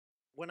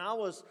When I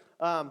was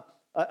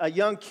a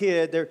young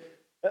kid,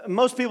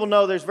 most people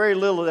know there's very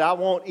little that I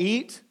won't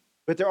eat,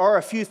 but there are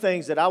a few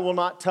things that I will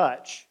not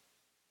touch.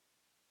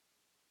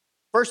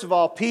 First of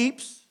all,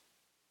 Peeps,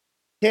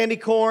 candy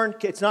corn.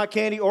 It's not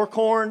candy or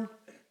corn.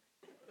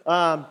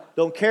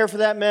 Don't care for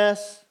that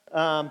mess.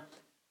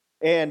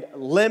 And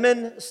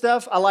lemon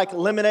stuff. I like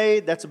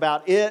lemonade. That's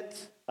about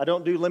it. I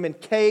don't do lemon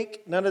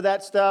cake. None of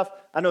that stuff.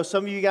 I know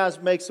some of you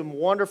guys make some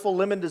wonderful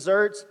lemon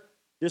desserts.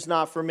 Just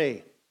not for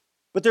me.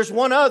 But there's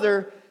one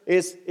other,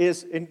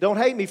 and don't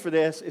hate me for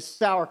this, is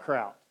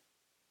sauerkraut.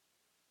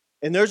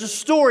 And there's a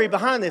story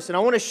behind this, and I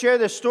want to share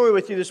this story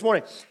with you this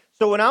morning.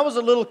 So when I was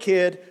a little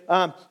kid,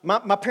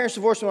 my parents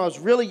divorced when I was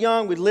really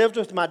young. We lived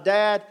with my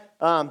dad,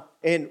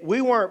 and we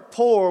weren't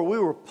poor, we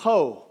were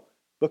po,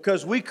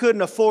 because we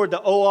couldn't afford the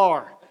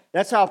OR.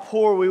 That's how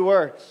poor we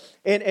were.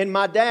 And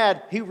my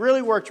dad, he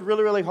really worked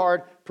really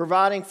hard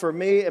providing for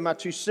me and my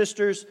two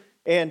sisters.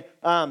 And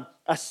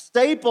a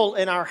staple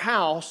in our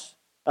house,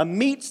 a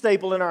meat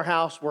staple in our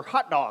house, were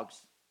hot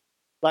dogs,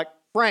 like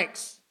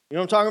Frank's. You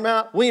know what I'm talking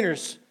about?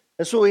 Wieners.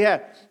 That's what we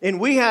had. And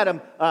we had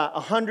them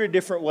 100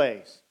 different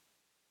ways.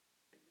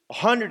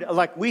 100,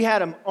 like we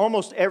had them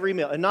almost every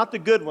meal. And not the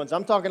good ones.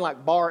 I'm talking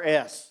like bar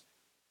S.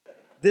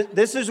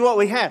 This is what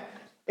we had.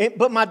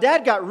 But my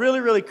dad got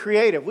really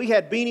creative. We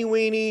had beanie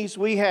weenies.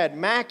 We had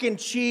mac and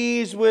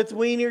cheese with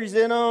wieners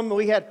in them.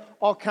 We had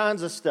all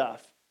kinds of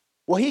stuff.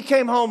 Well, he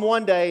came home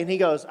one day and he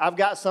goes, I've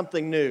got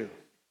something new.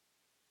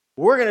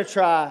 We're going to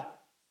try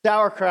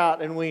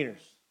sauerkraut and wieners.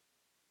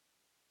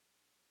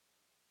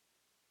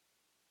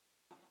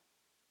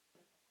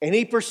 And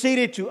he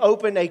proceeded to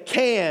open a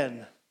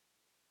can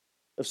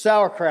of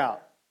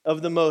sauerkraut,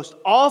 of the most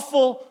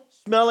awful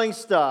smelling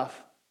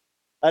stuff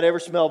I'd ever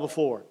smelled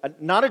before.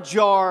 Not a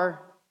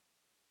jar,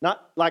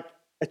 not like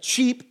a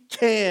cheap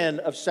can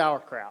of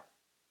sauerkraut.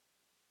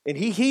 And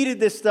he heated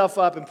this stuff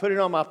up and put it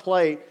on my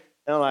plate.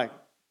 And I'm like,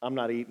 I'm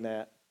not eating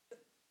that.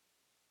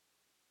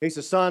 He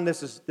says, son,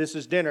 this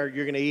is dinner.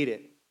 You're going to eat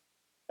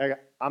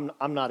it.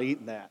 I'm not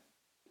eating that.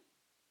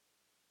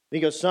 And he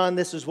goes, son,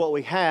 this is what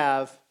we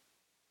have.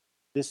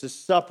 This is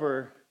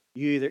supper.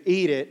 You either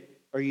eat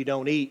it or you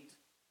don't eat.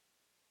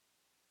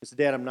 I said,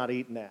 Dad, I'm not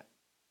eating that.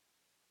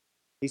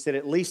 He said,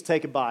 at least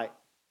take a bite.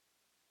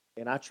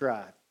 And I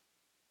tried.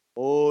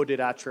 Oh, did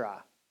I try.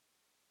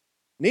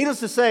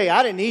 Needless to say,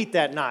 I didn't eat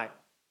that night.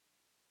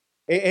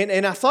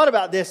 And I thought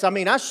about this. I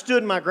mean, I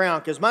stood my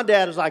ground because my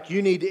dad was like,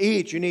 you need to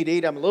eat. You need to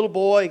eat. I'm a little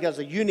boy. He goes,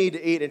 you need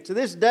to eat. And to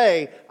this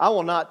day, I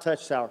will not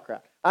touch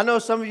sauerkraut. I know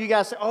some of you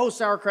guys say, oh,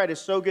 sauerkraut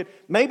is so good.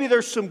 Maybe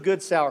there's some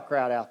good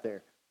sauerkraut out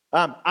there.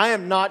 I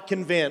am not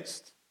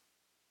convinced.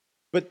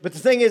 But the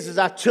thing is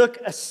I took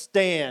a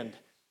stand.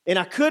 And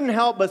I couldn't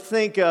help but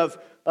think of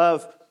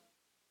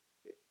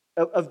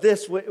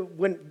this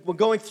when we're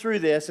going through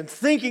this and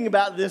thinking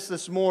about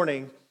this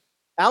morning.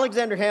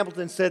 Alexander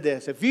Hamilton said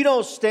this: if you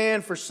don't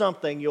stand for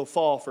something, you'll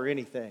fall for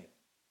anything.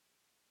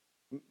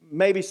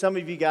 Maybe some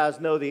of you guys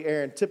know the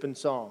Aaron Tippin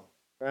song,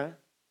 right?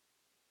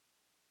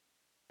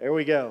 There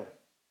we go.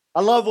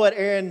 I love what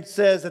Aaron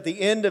says at the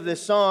end of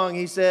this song.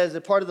 He says,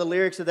 that part of the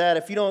lyrics of that,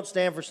 if you don't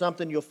stand for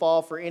something, you'll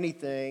fall for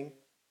anything.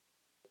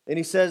 And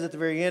he says at the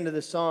very end of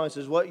this song, he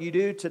says, what you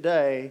do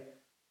today,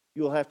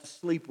 you will have to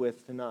sleep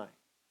with tonight.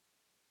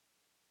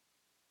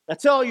 I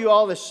tell you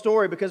all this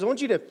story because I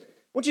want you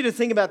to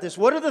think about this.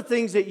 What are the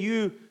things that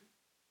you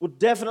will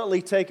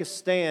definitely take a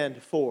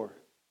stand for?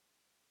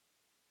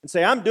 And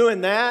say, I'm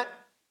doing that,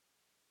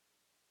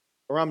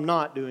 or I'm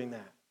not doing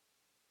that.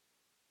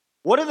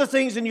 What are the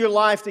things in your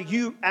life that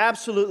you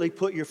absolutely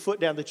put your foot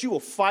down, that you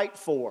will fight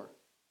for?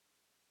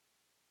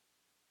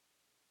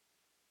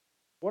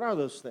 What are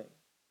those things?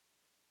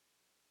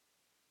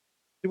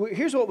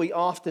 Here's what we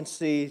often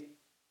see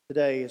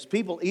today is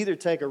people either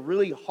take a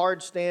really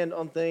hard stand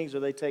on things or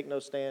they take no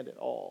stand at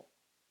all.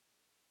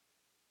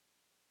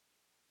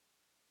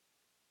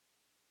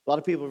 A lot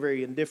of people are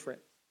very indifferent.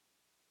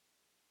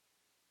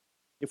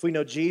 If we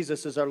know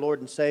Jesus as our Lord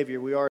and Savior,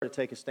 we are to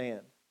take a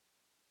stand.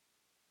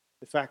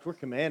 In fact, we're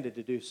commanded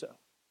to do so.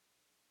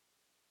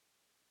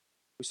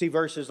 We see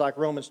verses like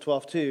Romans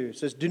 12:2. It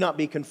says, do not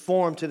be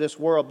conformed to this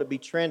world, but be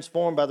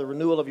transformed by the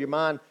renewal of your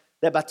mind,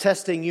 that by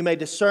testing you may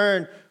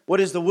discern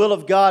what is the will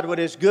of God, what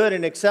is good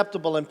and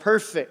acceptable and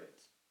perfect.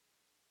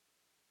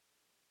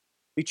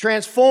 Be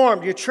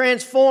transformed. You're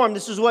transformed.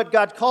 This is what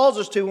God calls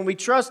us to. When we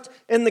trust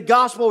in the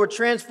gospel, we're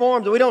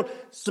transformed. We don't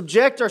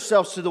subject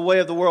ourselves to the way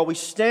of the world. We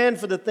stand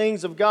for the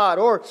things of God.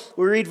 Or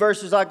we read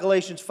verses like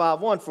Galatians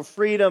 5:1. For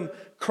freedom,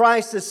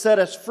 Christ has set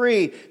us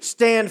free.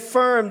 Stand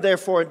firm,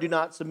 therefore, and do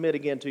not submit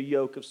again to a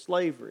yoke of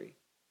slavery.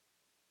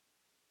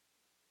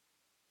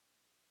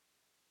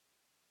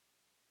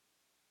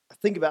 I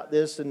think about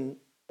this and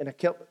I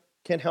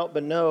can't help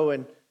but know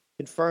and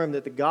confirm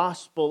that the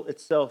gospel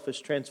itself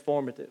is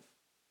transformative.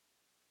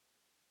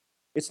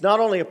 It's not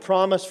only a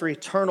promise for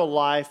eternal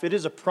life, it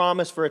is a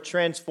promise for a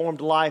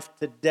transformed life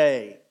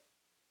today.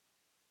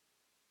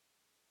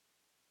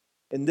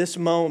 In this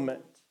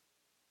moment.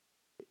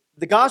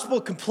 The gospel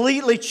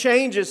completely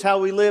changes how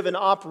we live and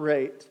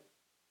operate.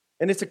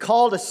 And it's a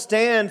call to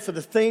stand for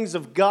the things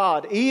of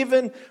God,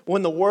 even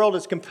when the world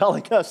is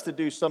compelling us to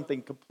do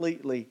something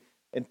completely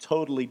and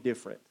totally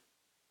different.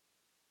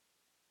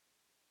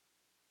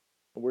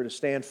 We're to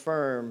stand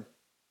firm,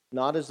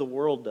 not as the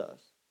world does,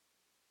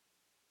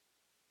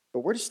 but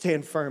we're to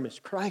stand firm as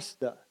Christ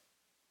does.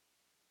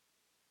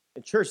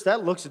 And church,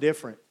 that looks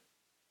different.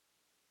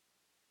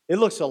 It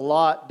looks a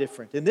lot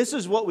different. And this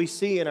is what we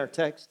see in our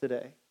text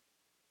today.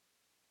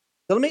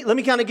 So let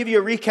me kind of give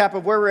you a recap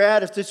of where we're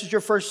at. If this is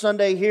your first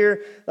Sunday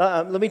here,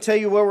 let me tell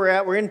you where we're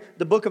at. We're in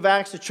the book of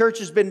Acts. The church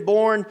has been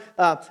born.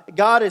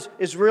 God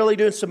is really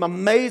doing some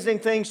amazing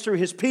things through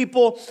His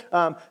people.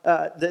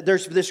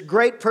 There's this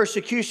great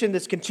persecution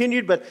that's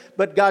continued,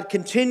 but God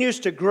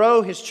continues to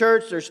grow His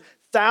church. There's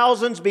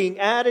thousands being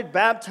added,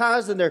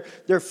 baptized, and they're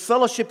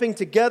fellowshipping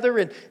together.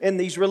 And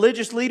these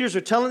religious leaders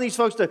are telling these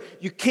folks that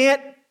you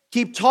can't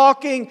keep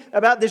talking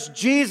about this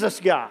Jesus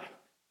guy.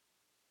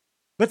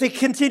 But they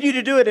continue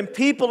to do it, and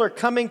people are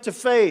coming to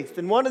faith.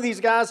 And one of these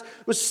guys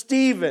was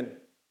Stephen.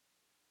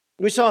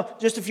 We saw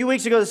just a few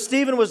weeks ago that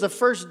Stephen was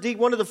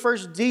one of the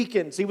first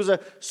deacons. He was a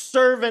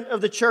servant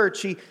of the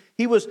church.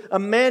 He was a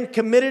man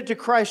committed to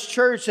Christ's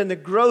church and the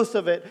growth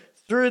of it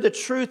through the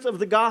truth of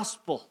the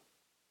gospel.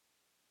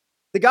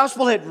 The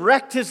gospel had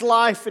wrecked his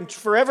life and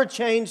forever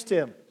changed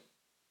him.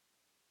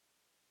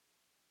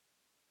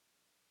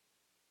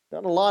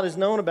 Not a lot is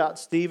known about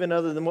Stephen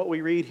other than what we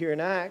read here in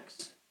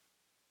Acts.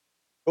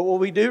 But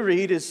what we do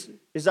read is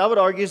I would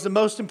argue, is the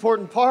most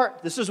important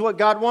part. This is what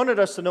God wanted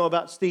us to know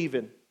about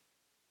Stephen.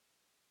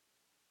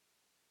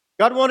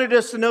 God wanted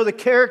us to know the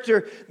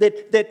character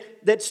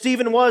that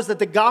Stephen was, that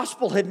the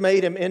gospel had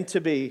made him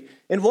into be,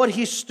 and what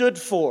he stood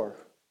for.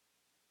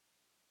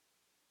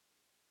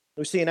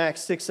 We see in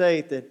Acts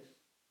 6:8 that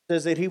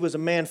says that he was a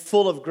man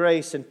full of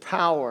grace and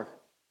power,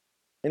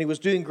 and he was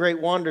doing great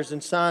wonders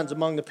and signs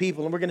among the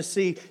people. And we're going to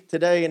see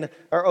today in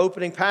our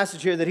opening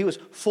passage here that he was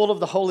full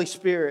of the Holy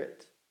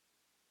Spirit.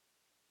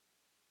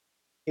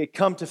 He had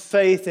come to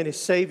faith in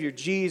his Savior,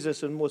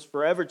 Jesus, and was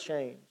forever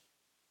changed.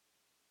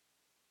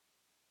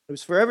 He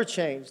was forever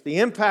changed. The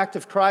impact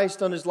of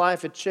Christ on his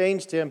life had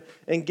changed him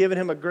and given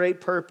him a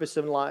great purpose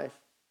in life.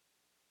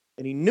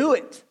 And he knew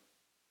it.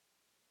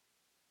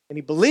 And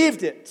he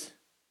believed it.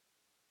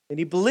 And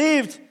he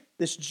believed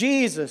this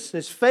Jesus.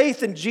 His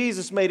faith in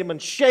Jesus made him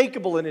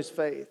unshakable in his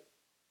faith.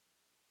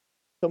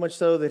 So much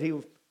so that he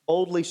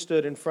boldly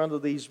stood in front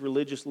of these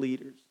religious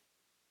leaders.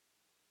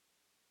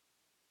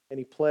 And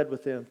he pled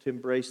with them to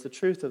embrace the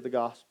truth of the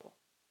gospel.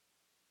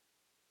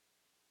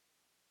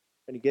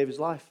 And he gave his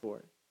life for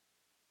it.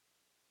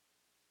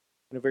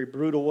 In a very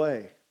brutal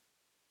way.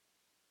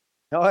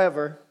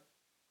 However,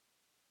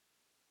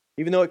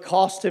 even though it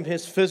cost him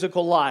his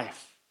physical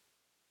life,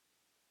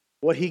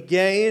 what he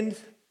gained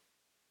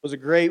was a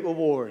great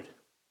reward.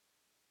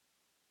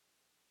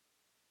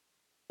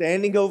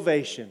 Standing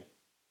ovation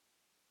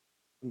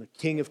from the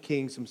King of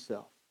Kings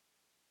himself.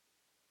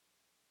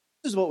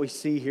 This is what we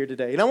see here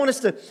today. And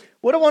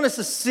what I want us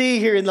to see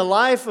here in the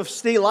life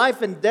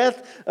and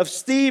death of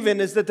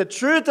Stephen is that the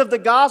truth of the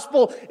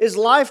gospel is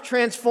life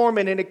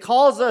transforming, and it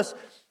calls us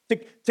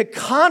to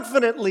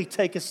confidently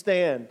take a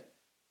stand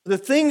for the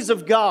things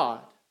of God.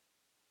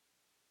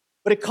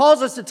 But it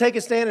calls us to take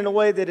a stand in a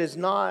way that is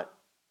not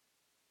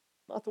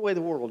the way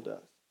the world does.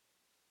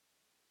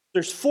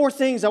 There's four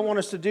things I want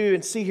us to do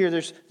and see here.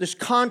 There's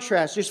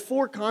contrast. There's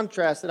four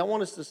contrasts that I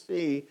want us to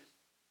see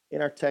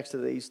in our text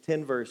of these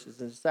 10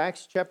 verses. And it's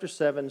Acts chapter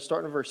 7,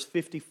 starting in verse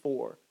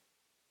 54.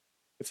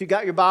 If you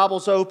got your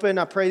Bibles open,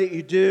 I pray that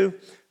you do.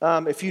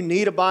 If you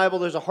need a Bible,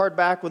 there's a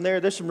hardback one there.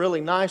 There's some really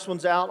nice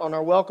ones out on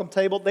our welcome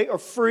table. They are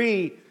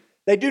free.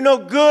 They do no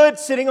good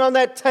sitting on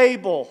that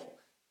table.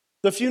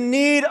 So if you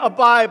need a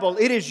Bible,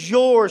 it is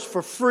yours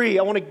for free.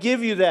 I want to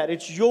give you that.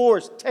 It's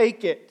yours.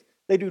 Take it.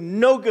 They do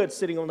no good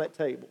sitting on that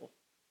table.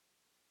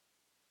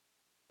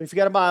 If you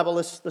got a Bible,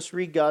 let's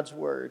read God's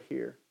word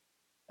here.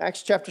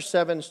 Acts chapter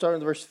 7, starting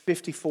with verse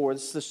 54.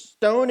 This is the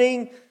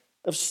stoning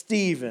of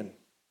Stephen.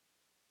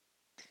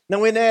 Now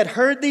when they had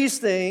heard these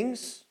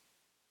things,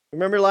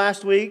 remember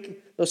last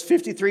week, those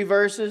 53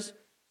 verses?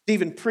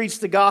 Stephen preached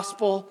the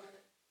gospel.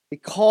 He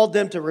called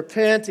them to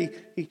repent.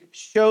 He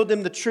showed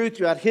them the truth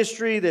throughout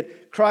history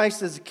that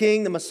Christ is the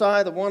King, the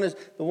Messiah, the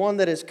one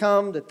that has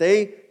come, that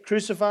they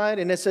crucified.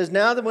 And it says,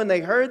 now that when they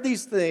heard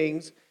these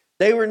things,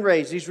 they were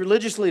enraged. These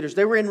religious leaders,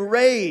 they were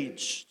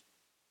enraged.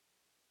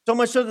 So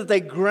much so that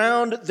they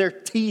ground their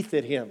teeth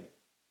at him.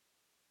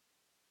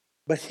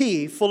 But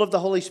he, full of the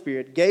Holy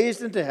Spirit,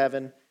 gazed into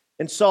heaven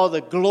and saw the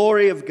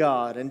glory of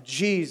God and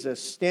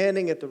Jesus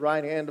standing at the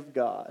right hand of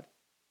God.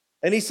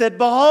 And he said,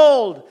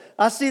 behold,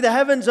 I see the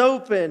heavens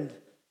opened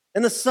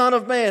and the Son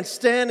of Man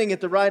standing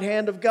at the right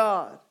hand of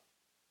God.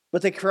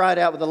 But they cried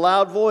out with a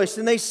loud voice,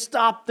 and they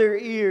stopped their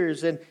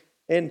ears and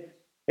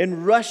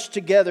rushed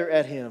together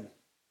at him.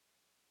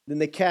 Then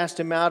they cast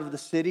him out of the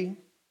city,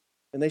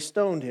 and they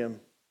stoned him.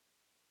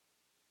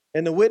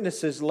 And the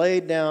witnesses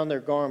laid down their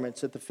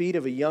garments at the feet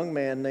of a young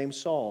man named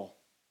Saul.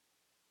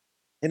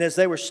 And as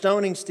they were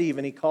stoning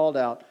Stephen, he called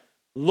out,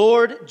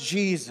 Lord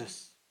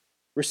Jesus,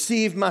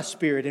 receive my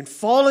spirit. And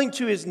falling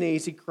to his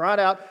knees, he cried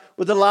out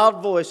with a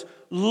loud voice,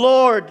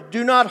 Lord,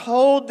 do not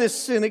hold this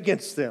sin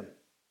against them.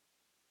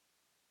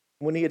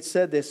 When he had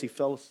said this, he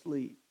fell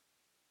asleep.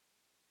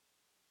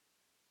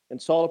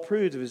 And Saul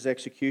approved of his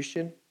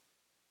execution.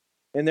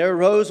 And there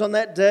arose on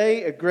that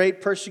day a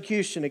great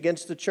persecution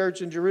against the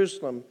church in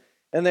Jerusalem,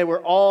 and they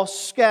were all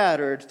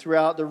scattered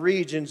throughout the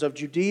regions of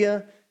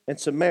Judea and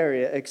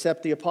Samaria,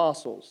 except the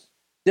apostles.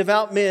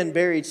 Devout men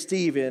buried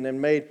Stephen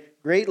and made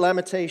great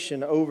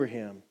lamentation over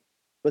him.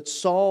 But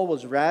Saul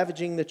was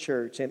ravaging the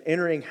church, and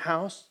entering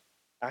house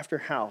after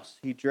house,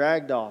 he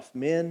dragged off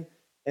men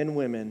and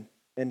women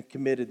and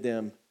committed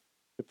them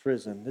to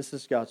prison. This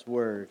is God's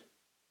word.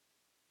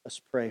 Let's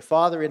pray.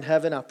 Father in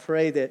heaven, I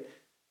pray that,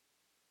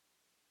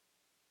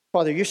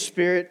 Father, your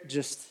spirit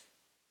just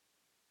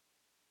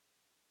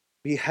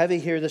be heavy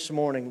here this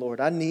morning,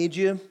 Lord. I need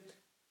you.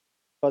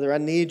 Father, I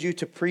need you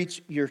to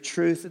preach your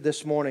truth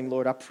this morning,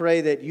 Lord. I pray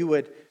that you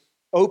would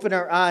open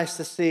our eyes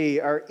to see,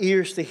 our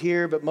ears to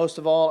hear, but most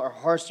of all, our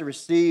hearts to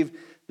receive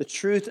the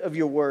truth of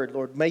your word,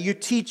 Lord. May you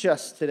teach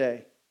us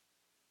today.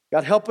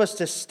 God, help us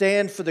to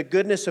stand for the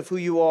goodness of who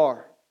you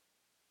are.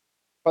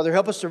 Father,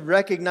 help us to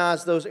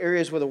recognize those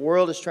areas where the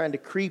world is trying to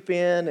creep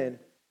in and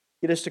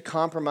get us to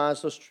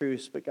compromise those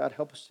truths. But God,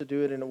 help us to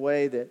do it in a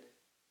way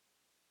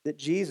that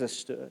Jesus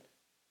stood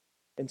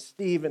and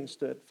Stephen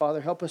stood.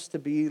 Father, help us to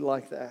be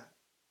like that.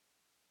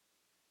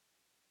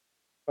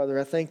 Father,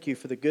 I thank you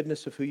for the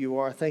goodness of who you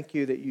are. I thank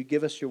you that you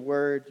give us your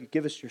word, you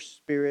give us your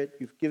spirit,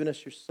 you've given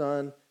us your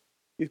son,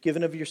 you've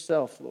given of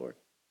yourself, Lord.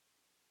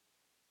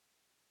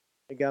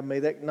 And God, may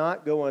that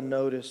not go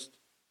unnoticed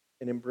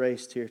and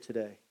embraced here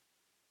today.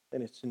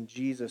 And it's in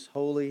Jesus'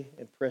 holy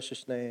and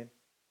precious name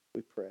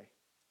we pray.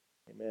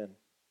 Amen.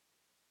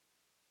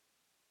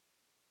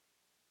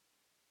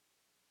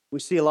 We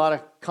see a lot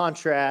of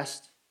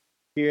contrast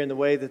here in the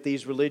way that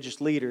these religious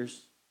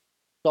leaders,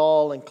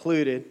 Saul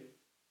included,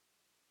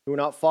 who were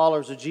not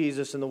followers of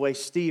Jesus, and the way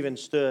Stephen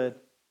stood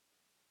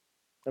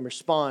and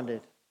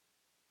responded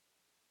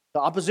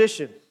to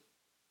opposition.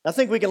 I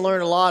think we can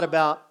learn a lot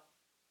about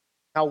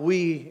how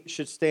we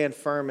should stand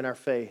firm in our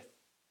faith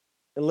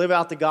and live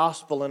out the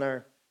gospel in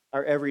our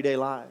everyday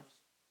lives.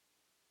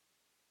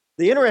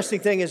 The interesting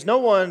thing is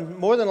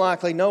more than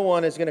likely, no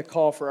one is going to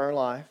call for our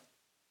life.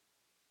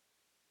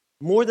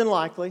 More than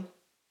likely,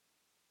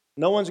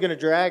 no one's going to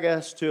drag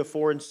us to a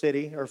foreign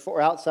city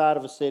or outside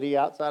of a city,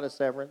 outside of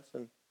Severance,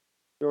 and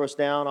throw us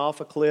down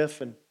off a cliff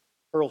and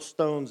hurl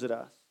stones at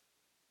us.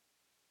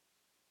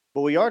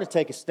 But we are to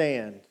take a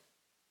stand.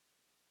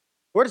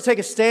 We're to take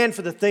a stand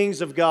for the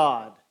things of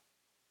God.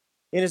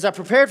 And as I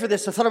prepared for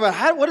this, I thought about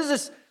how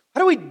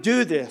do we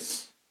do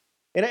this?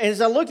 And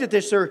as I looked at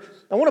this, I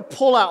want to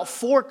pull out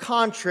 4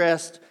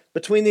 contrasts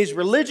between these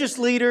religious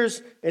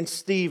leaders and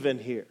Stephen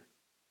here.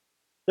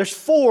 There's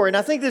 4, and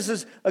I think this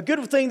is a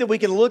good thing that we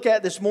can look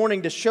at this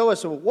morning to show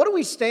us what do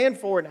we stand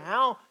for and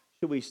how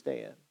should we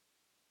stand.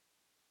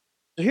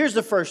 So here's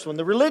the first one.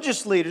 The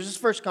religious leaders, this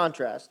first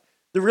contrast.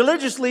 The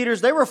religious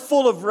leaders, they were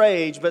full of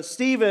rage, but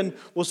Stephen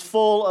was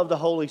full of the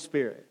Holy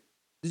Spirit.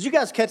 Did you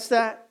guys catch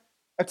that?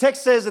 Our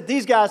text says that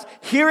these guys,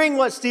 hearing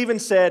what Stephen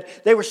said,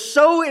 they were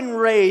so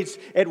enraged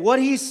at what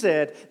he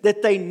said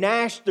that they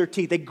gnashed their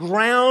teeth. They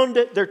ground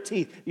their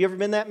teeth. You ever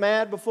been that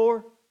mad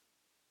before?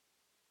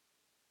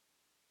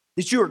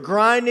 That you were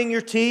grinding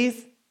your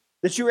teeth?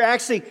 That you were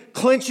actually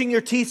clenching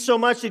your teeth so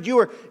much that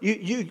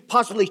you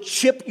possibly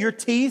chip your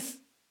teeth?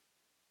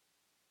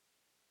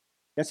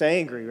 That's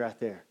angry right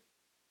there.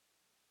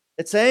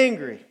 It's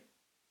angry.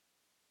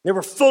 They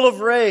were full of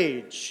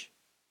rage.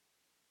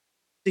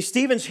 See,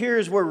 Stephen's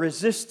hearers were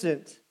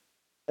resistant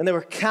and they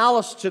were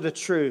callous to the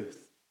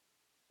truth.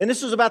 And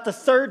this was about the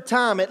 3rd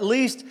time, at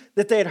least,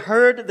 that they had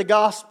heard the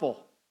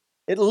gospel.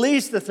 At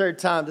least the 3rd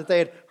time that they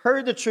had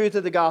heard the truth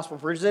of the gospel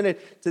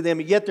presented to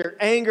them, yet their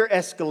anger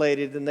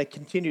escalated and they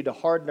continued to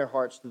harden their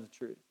hearts to the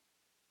truth.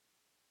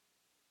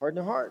 Harden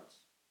their hearts.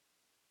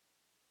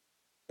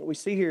 What we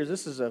see here is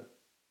this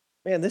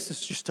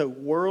is just a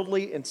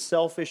worldly and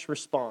selfish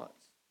response.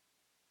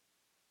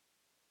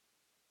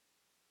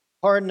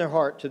 Harden their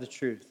heart to the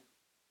truth.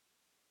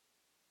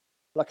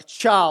 Like a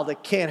child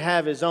that can't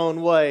have his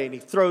own way and he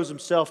throws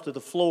himself to the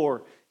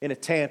floor in a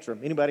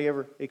tantrum. Anybody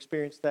ever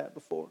experienced that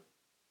before?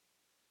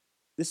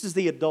 This is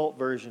the adult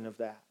version of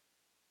that.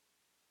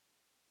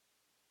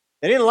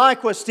 They didn't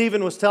like what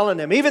Stephen was telling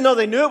them. Even though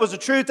they knew it was the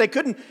truth, they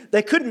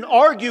couldn't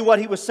argue what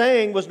he was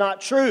saying was not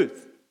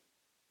truth.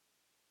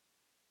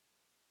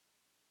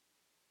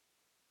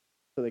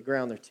 So they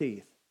ground their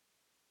teeth.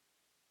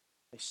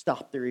 They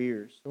stopped their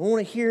ears. They don't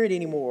want to hear it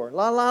anymore.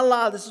 La, la,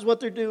 la, this is what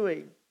they're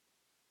doing.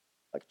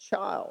 Like a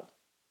child.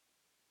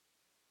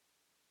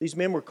 These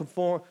men were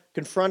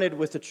confronted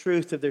with the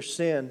truth of their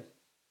sin,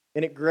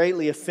 and it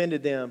greatly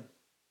offended them.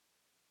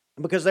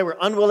 And because they were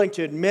unwilling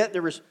to admit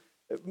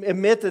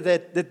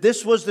that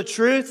this was the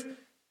truth,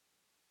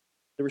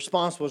 the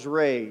response was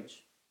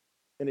rage,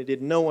 and it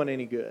did no one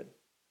any good.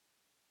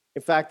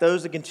 In fact,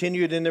 those that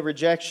continued in the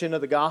rejection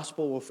of the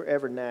gospel will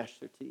forever gnash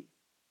their teeth.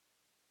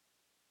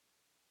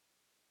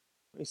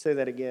 Let me say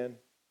that again.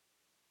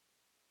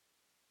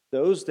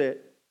 Those that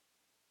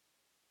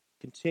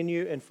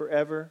continue and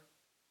forever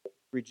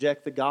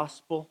reject the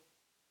gospel,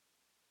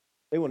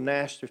 they will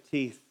gnash their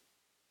teeth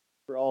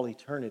for all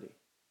eternity.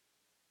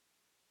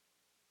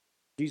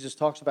 Jesus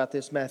talks about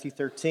this, Matthew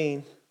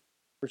 13,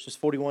 verses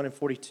 41 and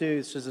 42.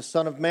 It says, the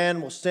Son of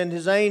Man will send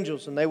His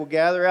angels, and they will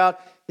gather out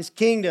His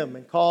kingdom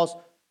and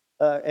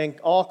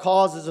all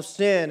causes of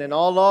sin and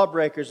all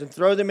lawbreakers, and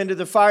throw them into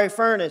the fiery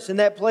furnace. In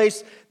that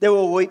place there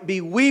will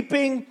be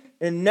weeping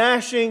and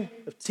gnashing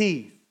of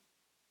teeth.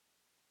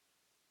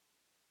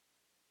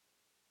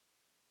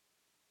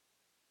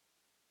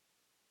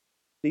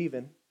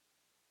 Stephen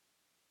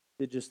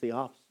did just the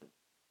opposite.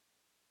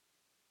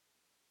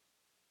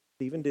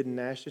 Stephen didn't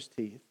gnash his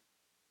teeth.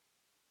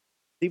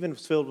 Stephen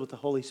was filled with the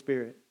Holy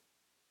Spirit.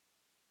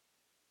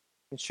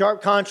 In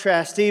sharp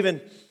contrast,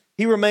 Stephen,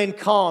 he remained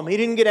calm. He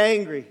didn't get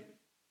angry.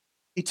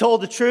 He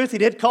told the truth. He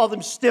did call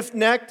them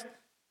stiff-necked,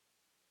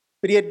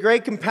 but he had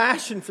great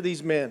compassion for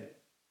these men.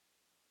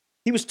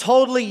 He was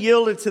totally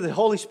yielded to the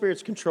Holy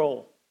Spirit's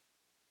control.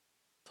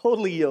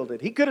 Totally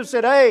yielded. He could have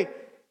said, hey,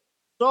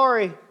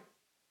 sorry.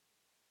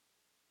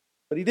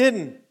 But he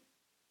didn't.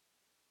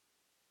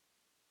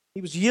 He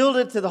was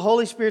yielded to the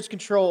Holy Spirit's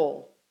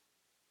control.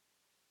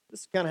 This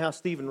is kind of how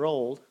Stephen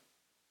rolled.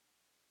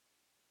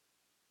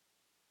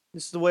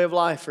 This is the way of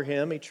life for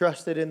him. He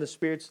trusted in the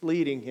Spirit's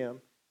leading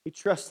him. He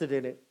trusted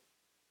in it.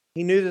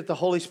 He knew that the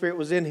Holy Spirit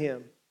was in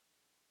him.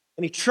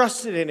 And he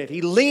trusted in it.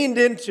 He leaned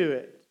into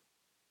it.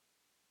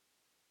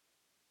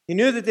 He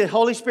knew that the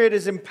Holy Spirit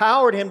has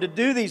empowered him to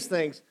do these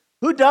things.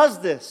 Who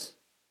does this?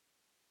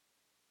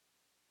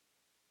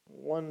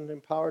 One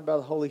empowered by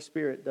the Holy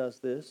Spirit does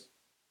this.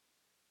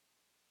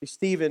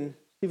 Stephen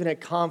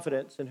had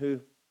confidence in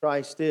who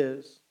Christ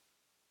is.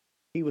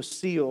 He was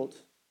sealed.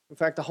 In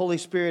fact, the Holy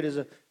Spirit is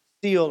a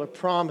seal, a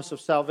promise of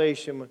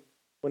salvation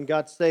when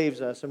God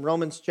saves us. In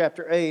Romans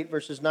chapter 8,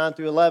 verses 9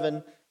 through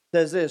 11,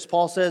 says this.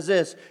 Paul says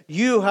this,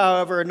 you,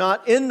 however, are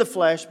not in the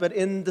flesh, but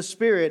in the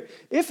Spirit,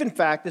 if in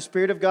fact the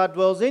Spirit of God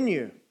dwells in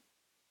you.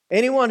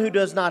 Anyone who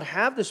does not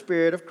have the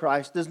Spirit of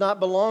Christ does not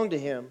belong to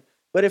Him.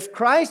 But if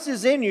Christ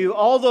is in you,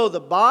 although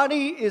the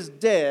body is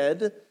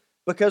dead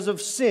because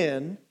of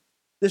sin,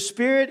 the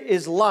Spirit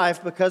is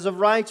life because of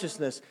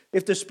righteousness.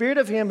 If the Spirit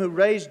of Him who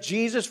raised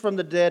Jesus from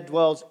the dead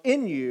dwells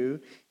in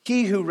you,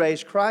 He who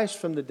raised Christ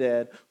from the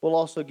dead will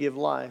also give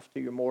life to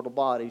your mortal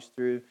bodies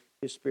through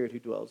His Spirit who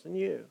dwells in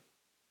you.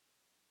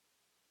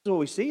 This is what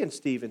we see in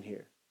Stephen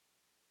here.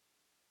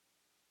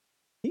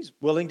 He's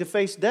willing to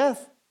face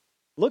death.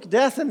 Look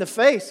death in the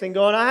face and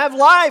going, I have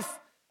life.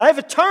 I have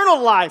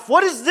eternal life.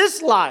 What is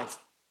this life?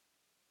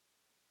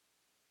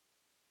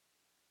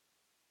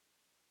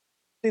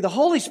 See, the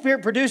Holy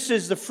Spirit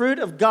produces the fruit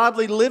of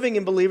godly living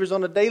in believers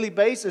on a daily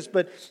basis.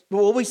 But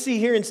what we see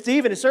here in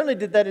Stephen, it certainly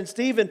did that in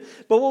Stephen.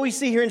 But what we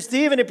see here in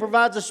Stephen, it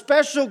provides a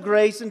special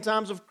grace in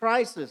times of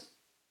crisis.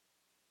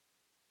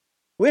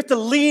 We have to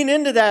lean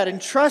into that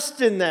and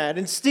trust in that.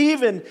 And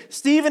Stephen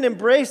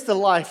embraced the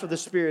life of the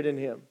Spirit in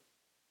him.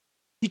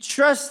 He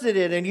trusted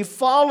it and he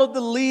followed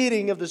the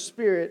leading of the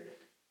Spirit.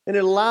 And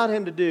it allowed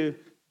him to do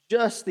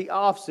just the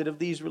opposite of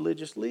these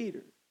religious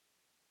leaders.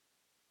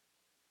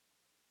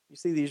 You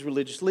see, these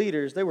religious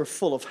leaders, they were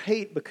full of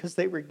hate because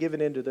they were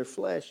given into their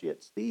flesh.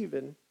 Yet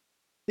Stephen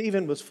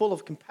was full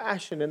of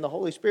compassion in the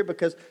Holy Spirit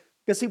because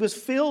he was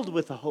filled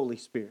with the Holy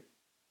Spirit.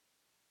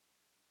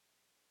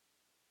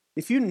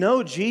 If you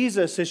know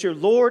Jesus as your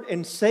Lord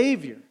and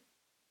Savior,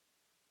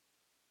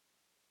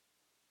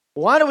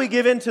 why do we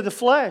give in to the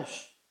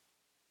flesh?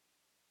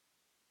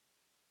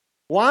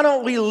 Why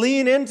don't we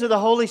lean into the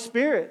Holy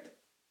Spirit?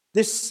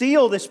 This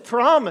seal, this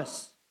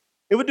promise.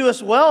 It would do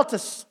us well to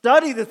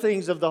study the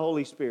things of the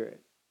Holy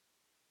Spirit.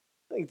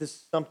 I think this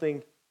is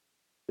something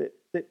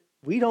that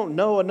we don't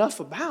know enough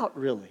about,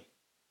 really.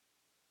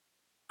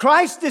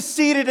 Christ is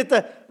seated at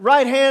the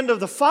right hand of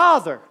the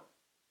Father.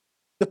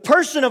 The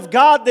person of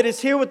God that is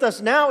here with us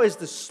now is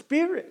the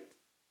Spirit.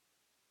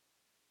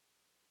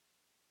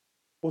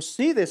 We'll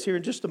see this here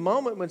in just a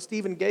moment when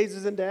Stephen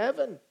gazes into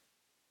heaven.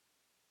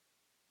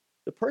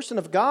 The person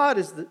of God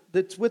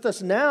that's with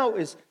us now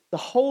is the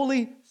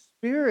Holy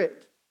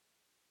Spirit.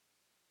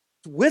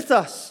 It's with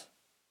us.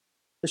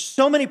 There's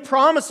so many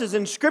promises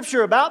in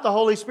Scripture about the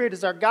Holy Spirit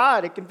as our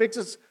guide. It convicts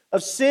us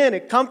of sin.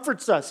 It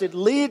comforts us. It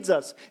leads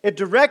us. It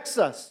directs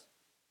us.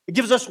 It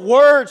gives us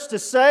words to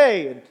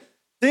say and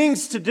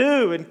things to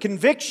do and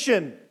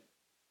conviction.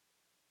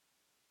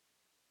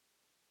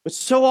 But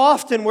so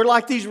often we're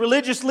like these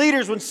religious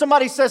leaders. When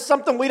somebody says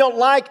something we don't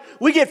like,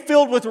 we get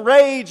filled with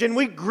rage and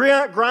we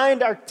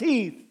grind our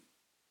teeth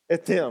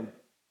at them.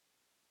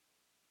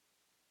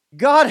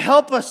 God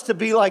help us to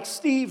be like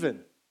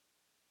Stephen.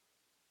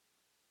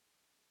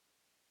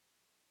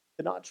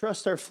 To not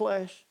trust our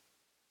flesh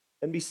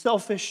and be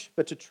selfish,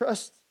 but to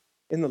trust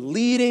in the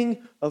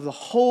leading of the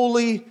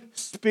Holy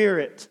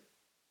Spirit.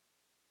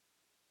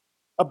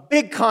 A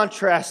big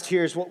contrast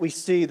here is what we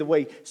see, the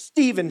way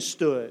Stephen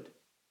stood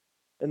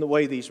and the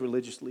way these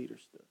religious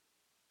leaders stood.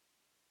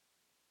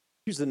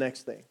 Here's the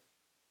next thing.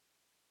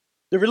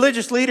 The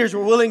religious leaders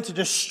were willing to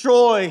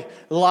destroy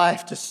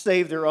life to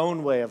save their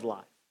own way of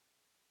life.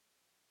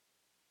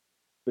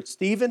 But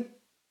Stephen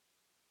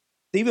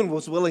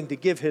was willing to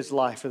give his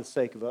life for the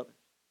sake of others.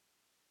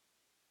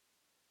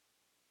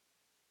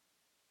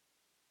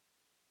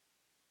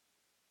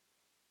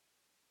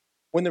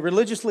 When the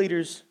religious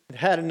leaders had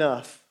had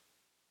enough,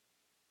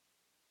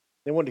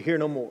 they wanted to hear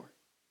no more.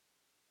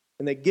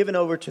 And they'd given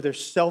over to their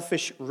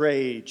selfish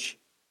rage.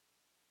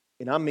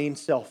 And I mean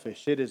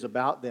selfish. It is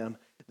about them.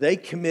 They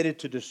committed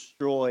to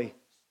destroy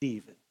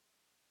Stephen.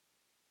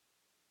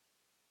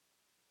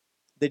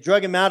 They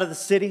drug him out of the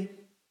city.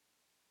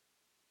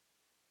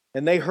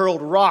 And they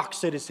hurled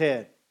rocks at his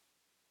head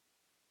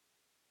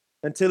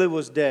until he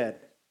was dead.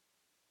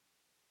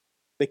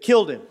 They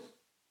killed him.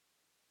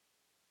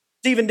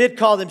 Stephen did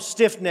call them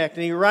stiff-necked,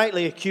 and he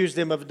rightly accused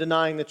them of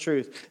denying the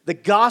truth. The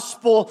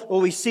gospel, what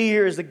we see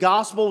here is the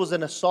gospel was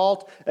an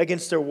assault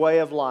against their way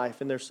of life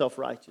and their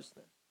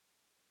self-righteousness.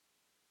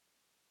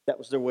 That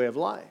was their way of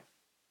life.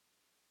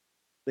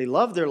 They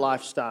loved their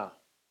lifestyle.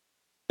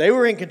 They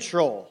were in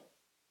control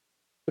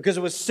because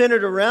it was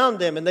centered around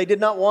them, and they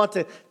didn't want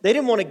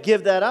to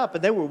give that up,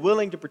 and they were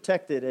willing to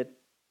protect it at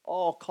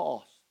all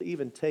costs,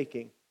 even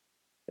taking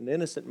an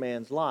innocent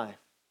man's life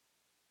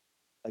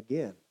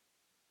again.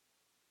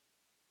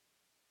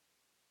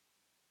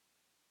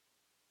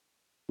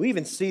 We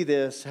even see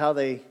this, how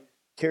they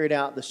carried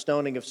out the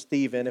stoning of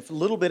Stephen. If a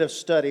little bit of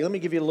study, let me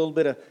give you a little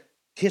bit of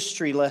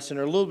history lesson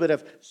or a little bit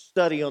of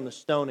study on the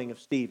stoning of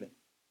Stephen.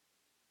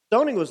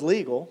 Stoning was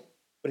legal,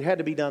 but it had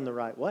to be done the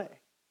right way.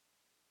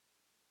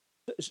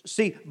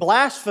 See,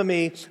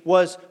 blasphemy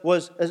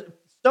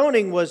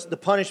stoning was the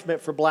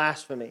punishment for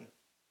blasphemy.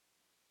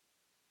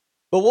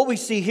 But what we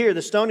see here,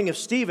 the stoning of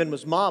Stephen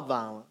was mob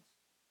violence.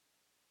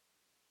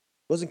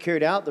 It wasn't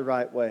carried out the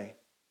right way.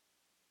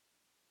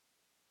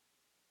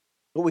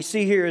 What we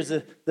see here is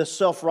the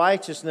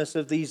self-righteousness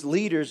of these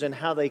leaders and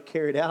how they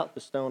carried out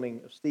the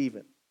stoning of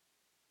Stephen.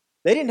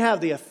 They didn't have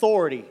the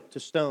authority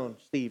to stone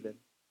Stephen.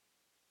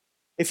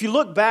 If you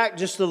look back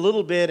just a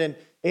little bit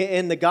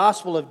in the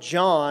Gospel of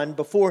John,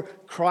 before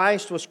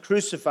Christ was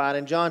crucified,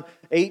 in John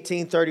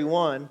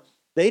 18:31,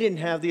 they didn't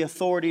have the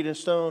authority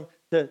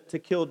to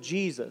kill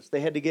Jesus.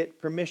 They had to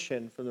get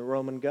permission from the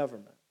Roman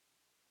government.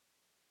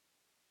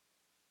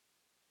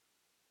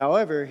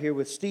 However, here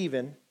with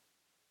Stephen,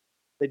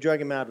 they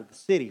drug him out of the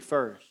city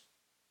first.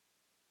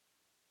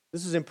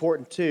 This is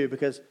important too,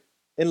 because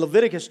in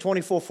Leviticus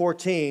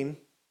 24:14,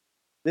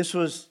 this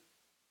was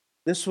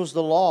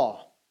the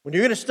law. When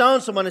you're going to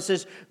stone someone, it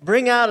says,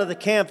 bring out of the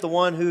camp the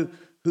one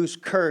who's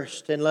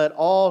cursed, and let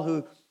all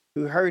who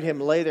heard him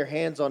lay their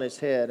hands on his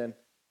head, and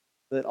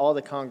let all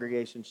the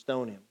congregation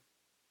stone him.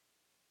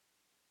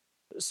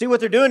 See, what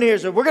they're doing here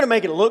is that we're going to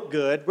make it look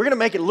good. We're going to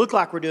make it look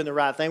like we're doing the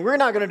right thing. We're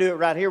not going to do it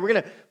right here.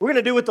 We're going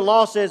to do what the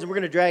law says, and we're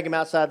going to drag him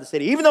outside the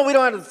city. Even though we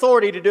don't have the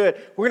authority to do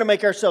it, we're going to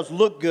make ourselves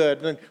look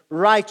good and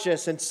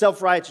righteous and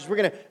self-righteous. We're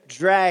going to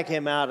drag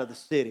him out of the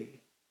city.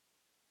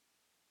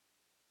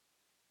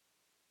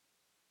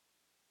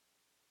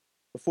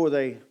 Before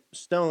they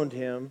stoned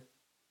him,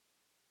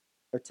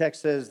 our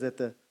text says that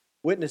the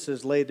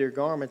witnesses laid their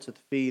garments at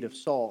the feet of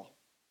Saul.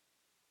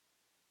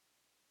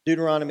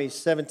 Deuteronomy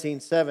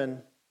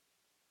 17:7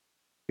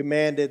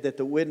 commanded that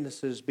the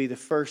witnesses be the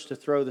first to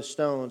throw the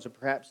stones, and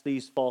perhaps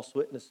these false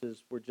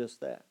witnesses were just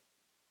that.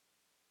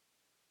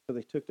 So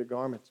they took their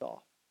garments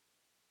off.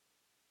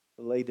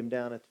 They laid them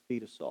down at the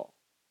feet of Saul.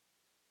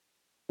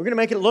 We're going to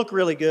make it look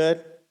really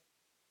good.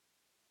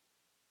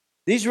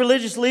 These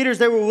religious leaders,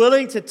 they were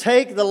willing to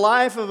take the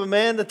life of a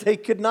man that they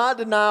could not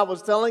deny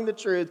was telling the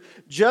truth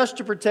just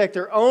to protect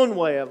their own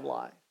way of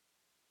life.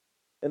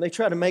 And they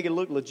tried to make it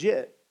look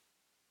legit.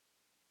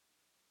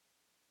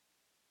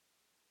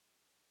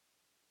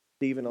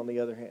 Stephen, on the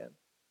other hand,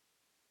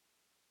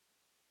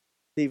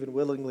 Stephen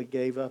willingly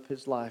gave up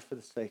his life for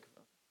the sake of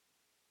others.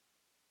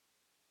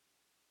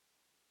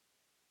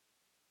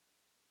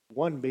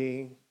 One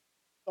being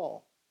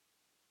Saul.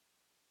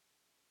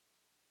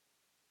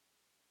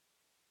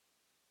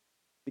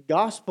 The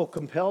gospel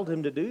compelled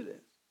him to do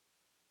this.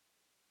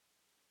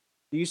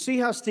 Do you see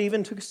how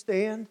Stephen took a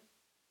stand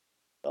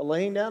by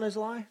laying down his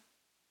life?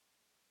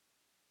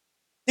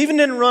 Stephen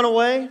didn't run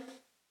away.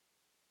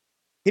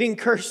 He didn't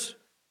curse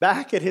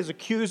back at his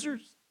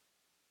accusers.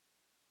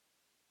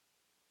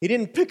 He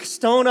didn't pick a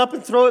stone up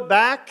and throw it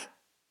back.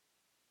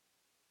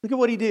 Look at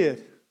what he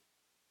did.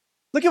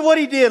 Look at what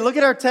he did. Look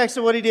at our text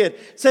of what he did.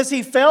 It says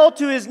he fell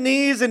to his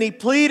knees and he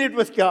pleaded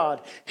with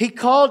God. He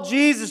called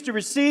Jesus to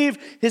receive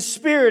his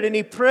spirit, and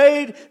he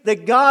prayed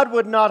that God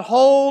would not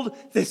hold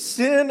this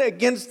sin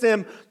against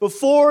him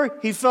before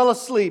he fell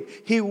asleep.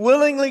 He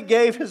willingly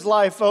gave his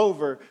life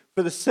over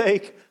for the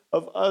sake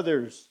of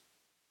others.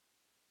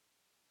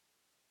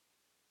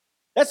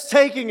 That's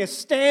taking a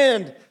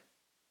stand,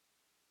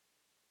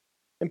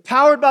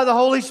 empowered by the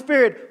Holy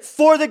Spirit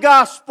for the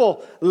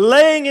gospel,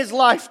 laying his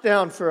life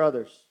down for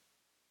others.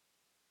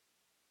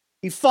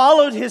 He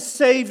followed his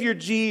Savior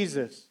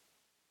Jesus.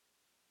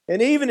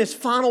 And even his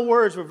final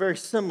words were very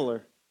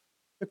similar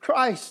to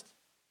Christ.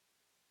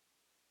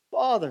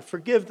 Father,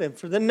 forgive them,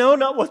 for they know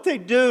not what they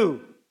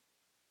do.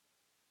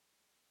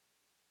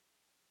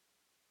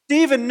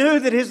 Stephen knew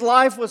that his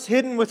life was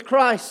hidden with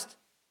Christ.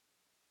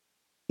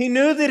 He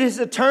knew that his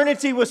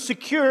eternity was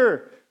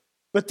secure.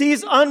 But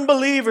these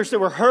unbelievers that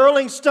were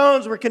hurling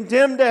stones were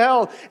condemned to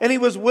hell. And he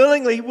was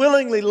willingly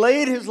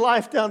laid his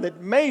life down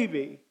that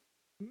maybe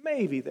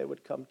they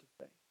would come to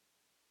faith.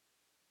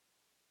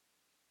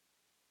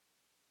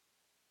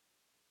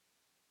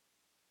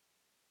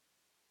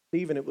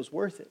 Stephen, it was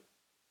worth it.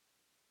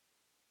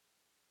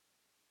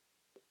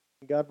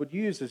 God would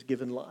use his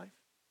given life.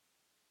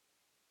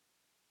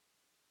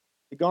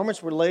 The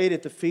garments were laid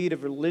at the feet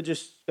of a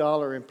religious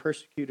scholar and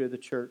persecutor of the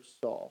church,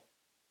 Saul.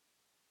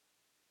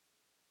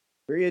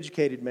 Very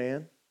educated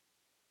man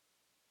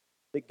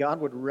that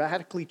God would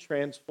radically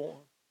transform.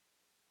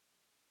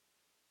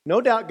 No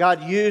doubt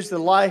God used the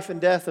life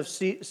and death of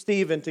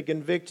Stephen to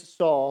convict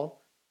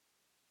Saul.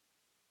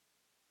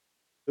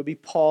 It would be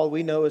Paul,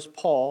 we know as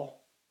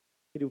Paul,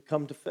 that he would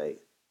come to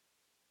faith.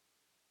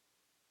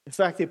 In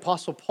fact, the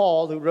Apostle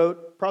Paul, who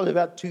wrote probably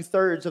about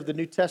 2/3 of the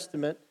New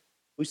Testament,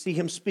 we see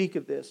him speak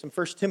of this. In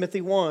 1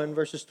 Timothy 1,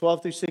 verses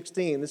 12 through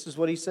 16, this is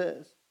what he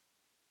says.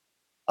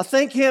 I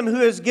thank him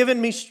who has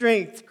given me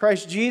strength,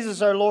 Christ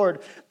Jesus our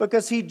Lord,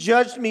 because he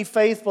judged me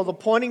faithful,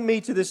 appointing me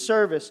to this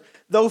service.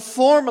 Though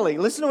formerly,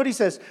 listen to what he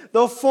says,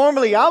 though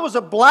formerly I was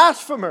a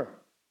blasphemer.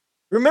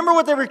 Remember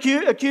what they were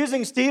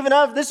accusing Stephen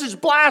of? This is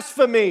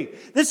blasphemy.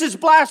 This is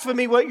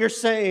blasphemy what you're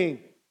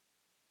saying.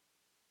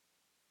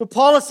 But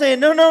Paul is saying,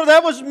 no,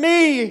 that was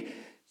me.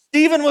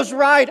 Stephen was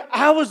right.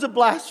 I was a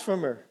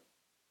blasphemer.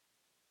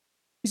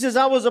 He says,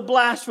 I was a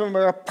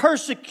blasphemer, a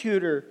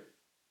persecutor,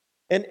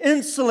 an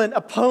insolent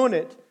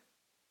opponent.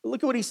 But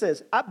look at what he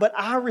says. But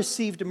I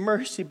received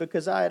mercy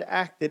because I had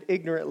acted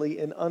ignorantly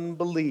in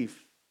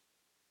unbelief.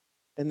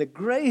 And the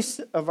grace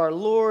of our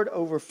Lord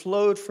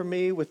overflowed for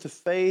me with the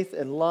faith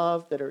and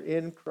love that are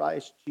in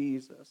Christ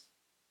Jesus.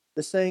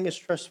 The saying is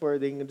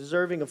trustworthy and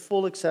deserving of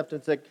full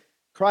acceptance that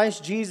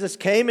Christ Jesus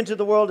came into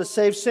the world to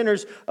save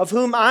sinners, of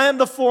whom I am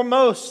the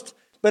foremost.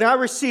 But I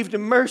received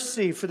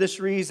mercy for this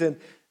reason,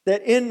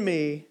 that in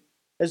me,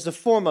 as the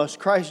foremost,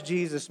 Christ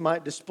Jesus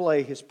might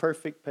display his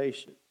perfect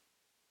patience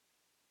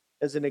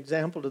as an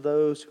example to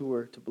those who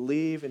were to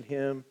believe in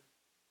him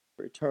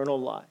for eternal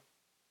life.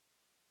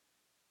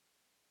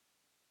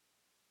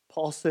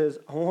 Paul says,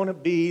 I want to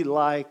be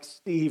like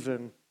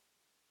Stephen.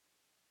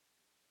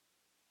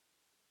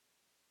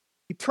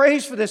 He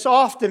prays for this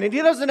often, and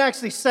he doesn't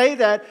actually say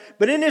that,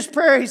 but in his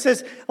prayer he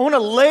says, I want to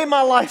lay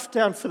my life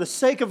down for the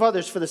sake of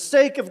others, for the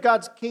sake of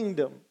God's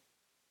kingdom.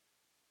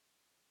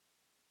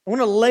 I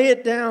want to lay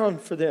it down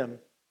for them.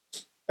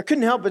 I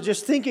couldn't help but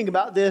just thinking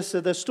about this,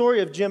 the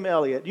story of Jim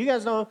Elliot. You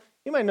guys know,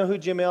 you might know who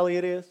Jim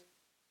Elliot is.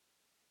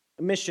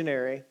 A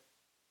missionary.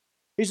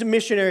 He's a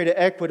missionary to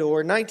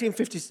Ecuador. In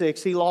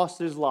 1956, he lost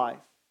his life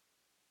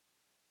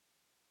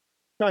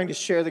trying to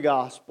share the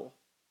gospel.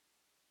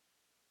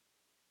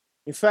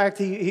 In fact,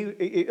 he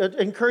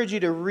encouraged you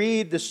to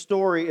read the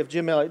story of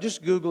Jim Elliot.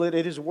 Just Google it.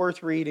 It is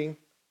worth reading.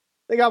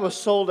 The guy was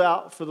sold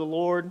out for the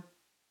Lord.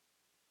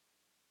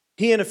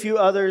 He and a few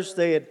others,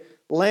 they had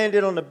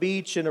landed on a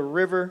beach in a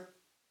river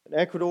in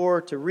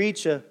Ecuador to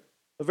reach a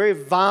very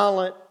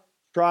violent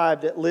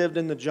tribe that lived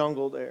in the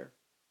jungle there.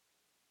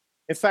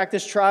 In fact,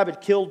 this tribe had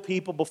killed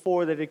people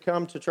before that had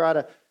come to try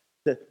to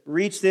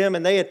reach them,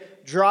 and they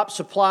had dropped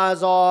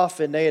supplies off,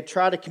 and they had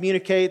tried to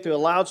communicate through a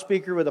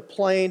loudspeaker with a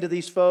plane to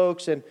these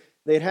folks, and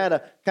they'd had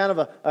a kind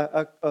of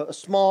a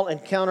small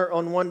encounter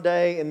on one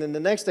day, and then the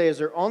next day as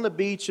they're on the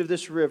beach of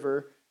this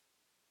river,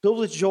 filled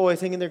with joy,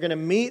 thinking they're going to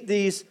meet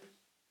this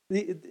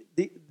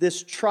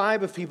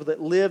tribe of people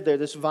that lived there,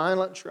 this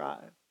violent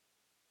tribe.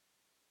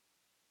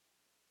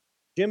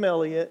 Jim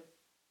Elliot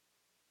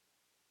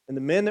and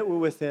the men that were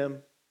with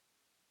him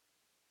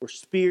were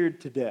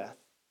speared to death.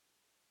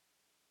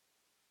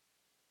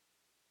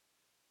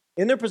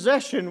 In their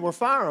possession were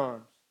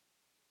firearms,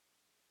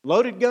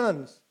 loaded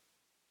guns.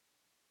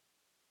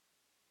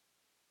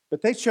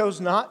 But they chose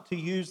not to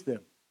use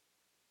them.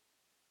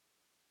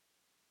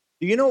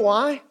 Do you know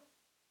why?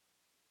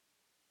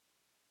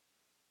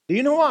 Do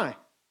you know why?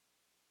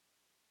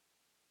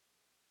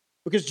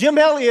 Because Jim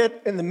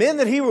Elliot and the men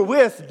that he were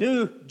with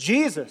knew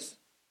Jesus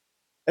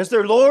as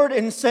their Lord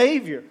and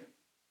Savior.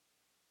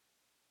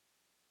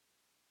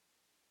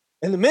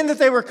 And the men that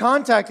they were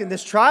contacting,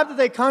 this tribe that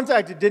they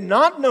contacted, did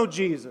not know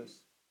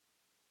Jesus.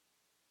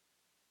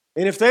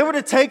 And if they were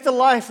to take the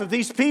life of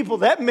these people,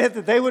 that meant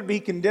that they would be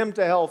condemned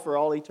to hell for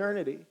all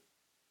eternity.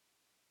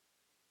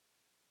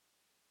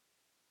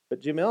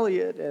 But Jim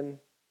Elliot and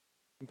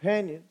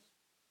companions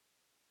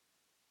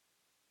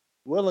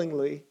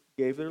willingly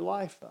gave their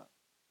life up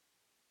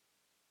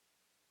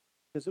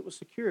because it was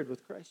secured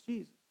with Christ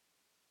Jesus.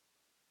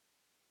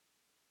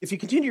 If you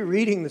continue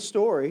reading the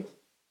story,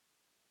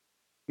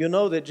 you'll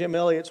know that Jim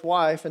Elliot's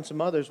wife and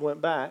some others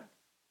went back.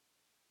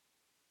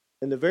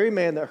 And the very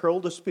man that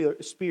hurled a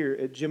spear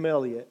at Jim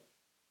Elliot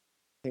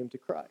came to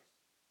Christ.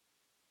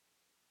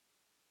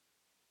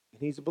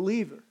 And he's a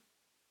believer.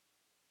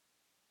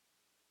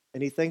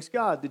 And he thanks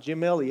God that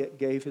Jim Elliot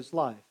gave his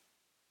life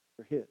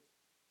for his.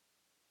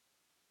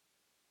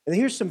 And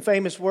here's some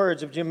famous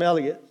words of Jim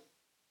Elliot.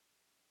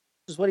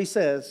 This is what he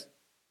says.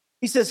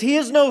 He says, "He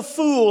is no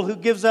fool who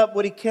gives up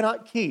what he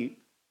cannot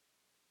keep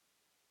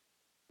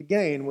to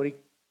gain what he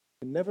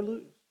can never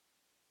lose."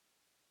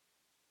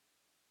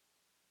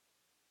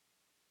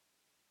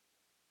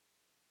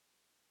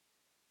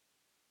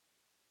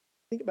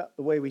 Think about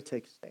the way we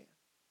take a stand.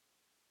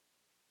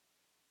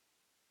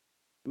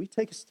 Do we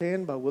take a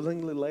stand by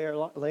willingly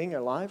laying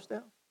our lives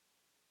down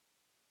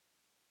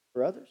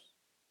for others?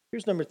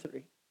 Here's number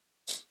 3.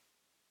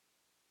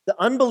 The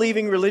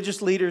unbelieving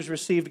religious leaders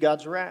received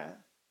God's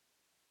wrath,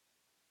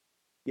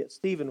 yet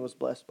Stephen was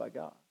blessed by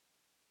God.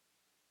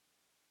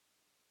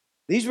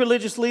 These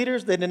religious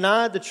leaders, they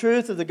denied the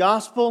truth of the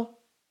gospel,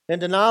 and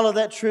denial of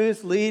that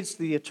truth leads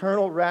to the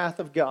eternal wrath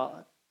of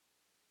God.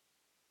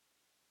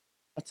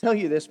 I tell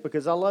you this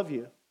because I love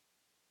you.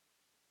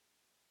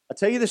 I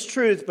tell you this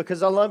truth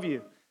because I love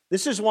you.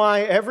 This is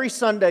why every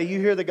Sunday you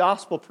hear the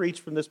gospel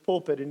preached from this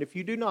pulpit, and if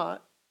you do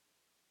not,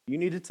 you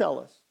need to tell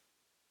us.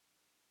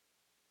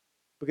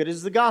 Because it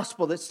is the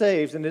gospel that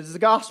saves, and it is the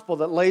gospel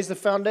that lays the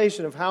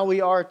foundation of how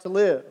we are to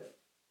live.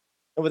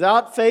 And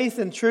without faith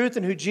and truth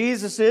in who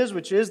Jesus is,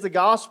 which is the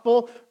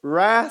gospel,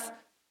 wrath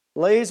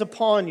lays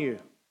upon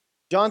you.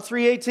 John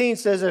 3:18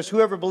 says, "As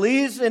whoever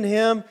believes in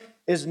him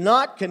is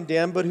not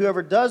condemned, but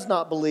whoever does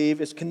not believe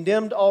is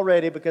condemned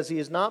already because he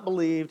has not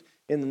believed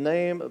in the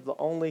name of the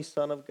only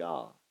Son of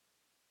God."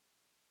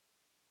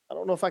 I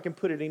don't know if I can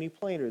put it any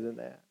plainer than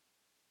that.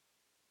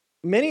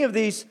 Many of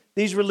these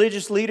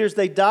religious leaders,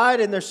 they died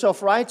in their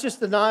self-righteous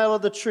denial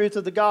of the truth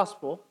of the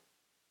gospel.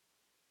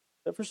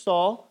 Except for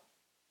Saul.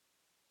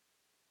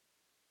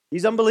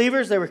 These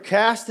unbelievers, they were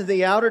cast in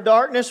the outer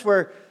darkness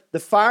where the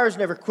fire is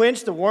never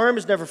quenched, the worm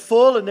is never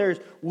full, and there's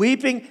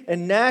weeping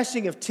and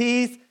gnashing of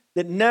teeth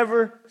that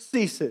never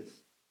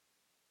ceases.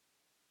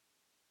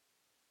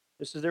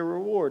 This is their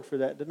reward for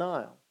that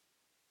denial,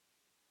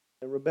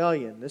 the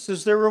rebellion. This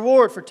is their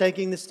reward for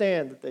taking the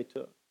stand that they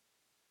took.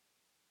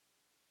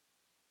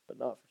 But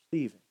not for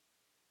Stephen.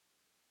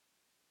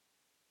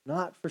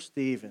 Not for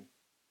Stephen.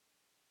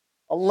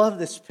 I love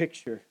this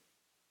picture.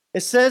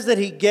 It says that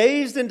he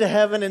gazed into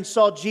heaven and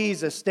saw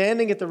Jesus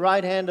standing at the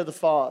right hand of the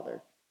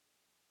Father.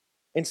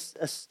 And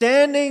a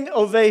standing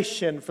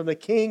ovation from the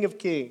King of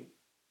Kings.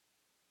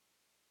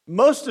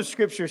 Most of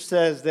Scripture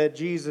says that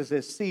Jesus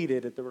is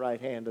seated at the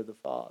right hand of the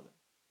Father.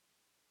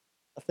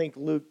 I think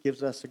Luke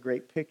gives us a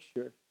great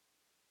picture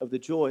of the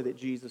joy that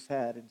Jesus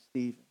had in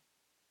Stephen.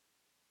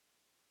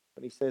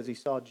 When he says he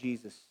saw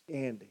Jesus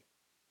standing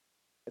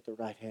at the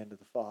right hand of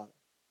the Father.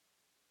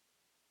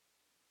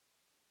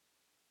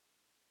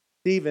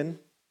 Stephen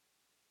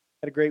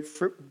had a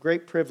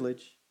great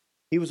privilege.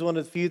 He was one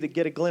of the few that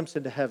get a glimpse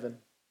into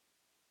heaven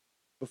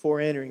before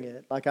entering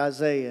it, like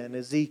Isaiah and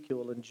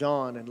Ezekiel and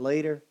John and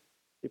later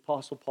the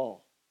Apostle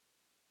Paul.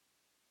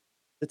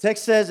 The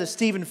text says that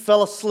Stephen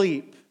fell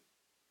asleep.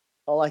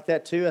 I like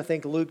that too. I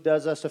think Luke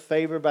does us a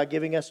favor by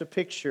giving us a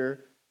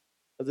picture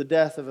of the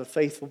death of a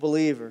faithful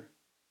believer.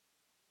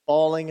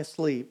 Falling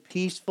asleep,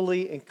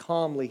 peacefully and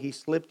calmly, he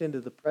slipped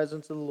into the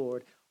presence of the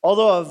Lord.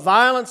 Although a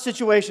violent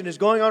situation is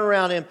going on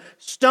around him,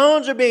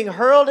 stones are being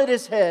hurled at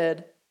his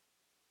head,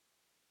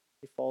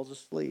 he falls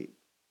asleep,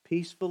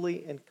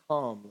 peacefully and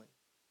calmly,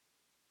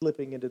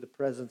 slipping into the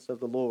presence of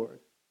the Lord.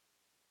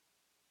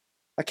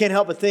 I can't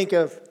help but think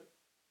of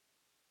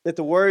that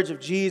the words of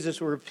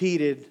Jesus were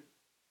repeated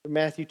in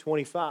Matthew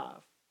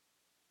 25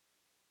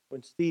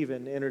 when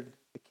Stephen entered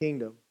the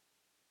kingdom.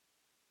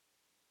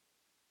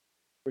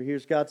 Where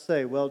hears God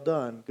say, "Well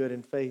done, good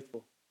and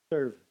faithful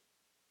servant.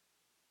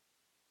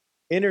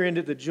 Enter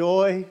into the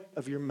joy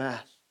of your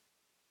master."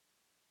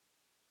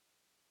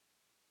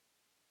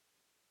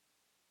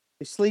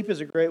 Sleep is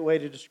a great way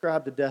to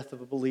describe the death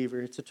of a believer.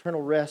 It's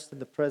eternal rest in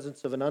the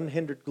presence of an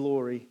unhindered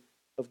glory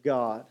of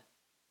God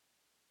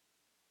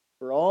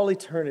for all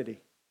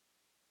eternity.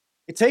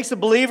 It takes a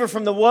believer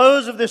from the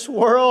woes of this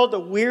world, the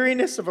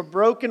weariness of a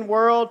broken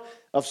world,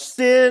 of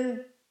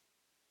sin,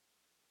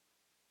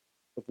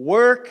 of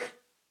work,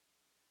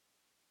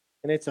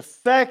 and its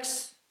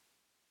effects,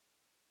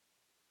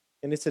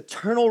 and its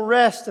eternal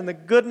rest in the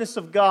goodness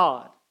of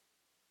God.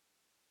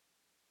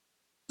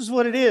 This is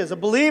what it is. A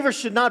believer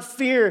should not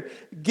fear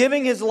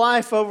giving his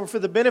life over for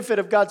the benefit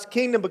of God's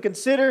kingdom, but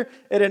consider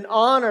it an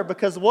honor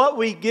because what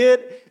we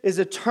get is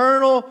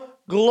eternal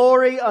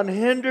glory,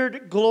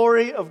 unhindered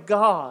glory of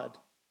God.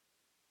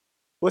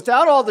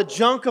 Without all the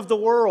junk of the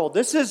world.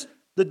 This is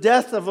the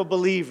death of a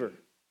believer.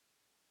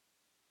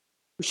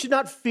 We should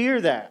not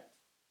fear that.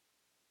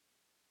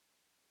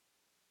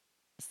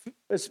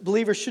 As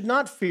believers should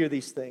not fear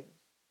these things.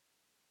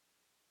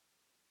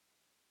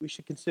 We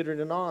should consider it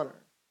an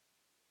honor.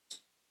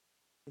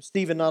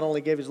 Stephen not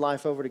only gave his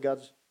life over to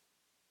God's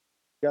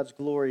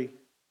glory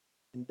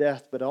in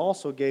death, but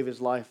also gave his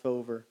life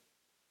over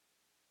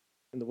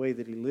in the way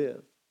that he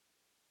lived.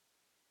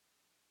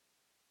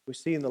 We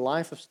see in the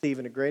life of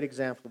Stephen a great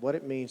example of what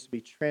it means to be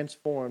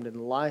transformed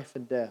in life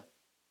and death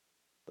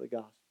for the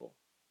gospel.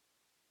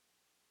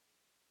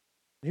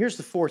 Here's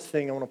the fourth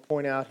thing I want to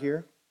point out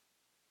here.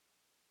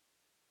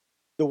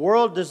 The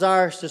world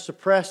desires to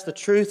suppress the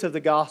truth of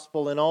the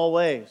gospel in all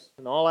ways,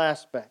 in all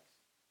aspects.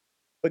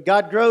 But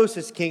God grows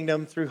His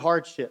kingdom through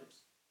hardships.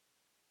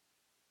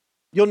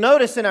 You'll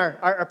notice in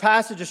our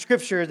passage of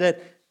Scripture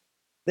that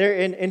there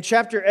in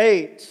chapter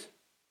 8,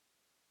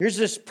 here's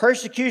this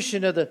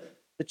persecution of the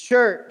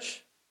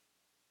church.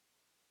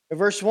 In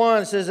verse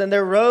 1 it says, "And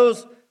there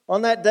rose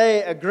on that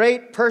day a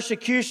great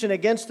persecution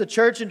against the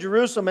church in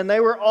Jerusalem, and they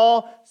were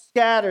all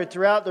scattered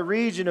throughout the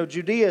region of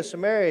Judea,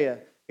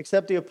 Samaria,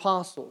 except the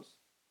apostles.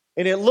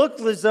 And it looked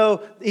as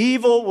though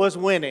evil was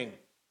winning."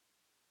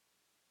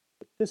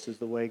 But this is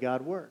the way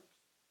God works.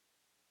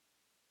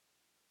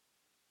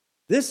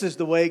 This is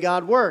the way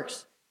God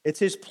works. It's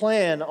His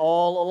plan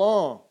all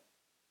along.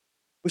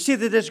 We see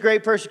that this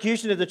great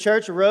persecution of the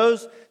church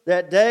arose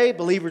that day.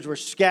 Believers were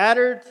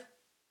scattered.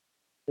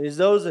 It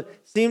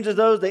seems as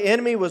though the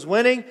enemy was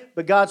winning,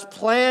 but God's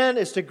plan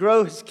is to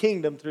grow His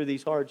kingdom through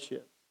these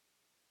hardships.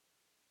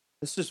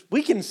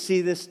 We can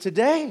see this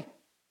today.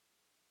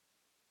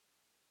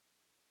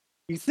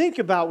 You think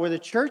about where the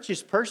church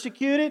is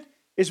persecuted,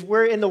 is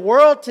where in the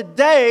world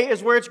today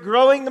is where it's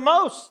growing the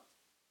most.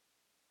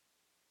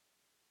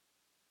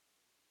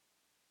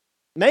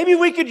 Maybe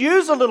we could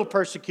use a little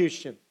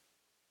persecution.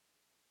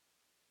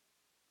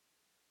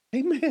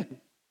 Amen.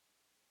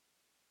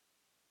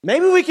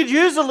 Maybe we could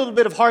use a little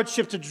bit of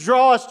hardship to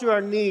draw us to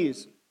our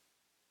knees,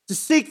 to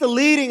seek the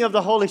leading of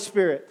the Holy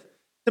Spirit,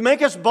 to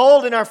make us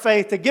bold in our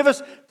faith,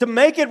 to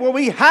make it where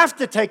we have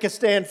to take a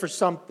stand for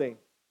something.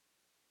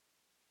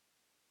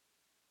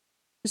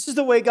 This is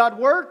the way God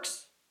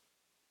works.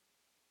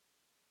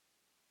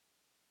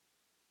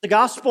 The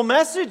gospel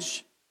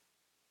message.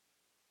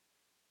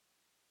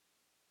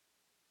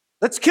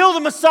 Let's kill the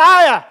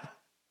Messiah.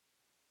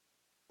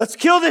 Let's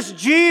kill this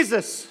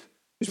Jesus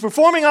who's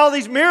performing all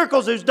these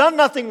miracles, who's done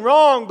nothing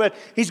wrong, but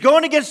He's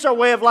going against our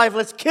way of life.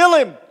 Let's kill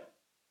Him.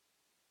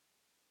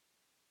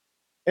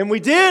 And we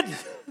did.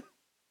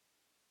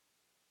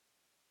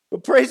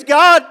 But praise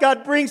God,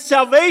 God brings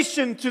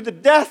salvation to the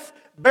death,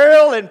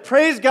 burial, and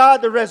praise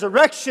God, the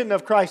resurrection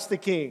of Christ the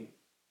King.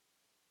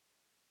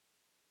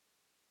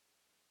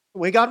 The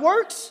way God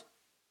works.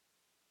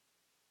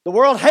 The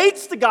world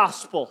hates the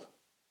gospel.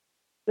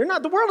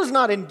 The world is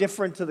not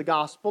indifferent to the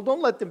gospel.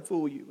 Don't let them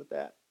fool you with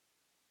that.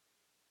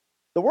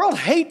 The world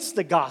hates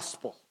the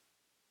gospel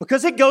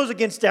because it goes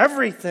against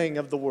everything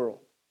of the world.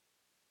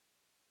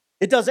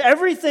 It does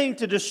everything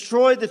to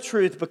destroy the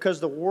truth because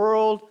the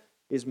world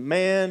is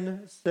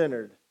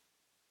man-centered.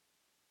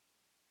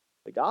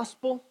 The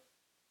gospel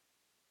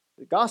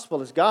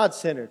is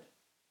God-centered.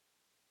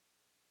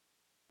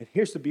 And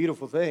here's the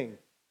beautiful thing.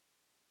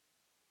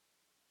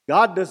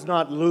 God does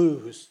not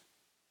lose.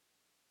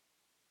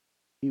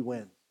 He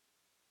wins.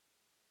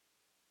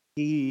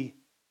 He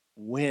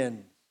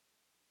wins.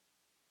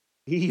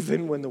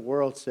 Even when the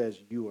world says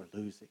you are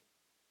losing.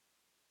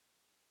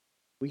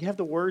 We have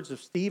the words of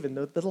Stephen,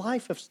 the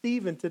life of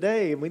Stephen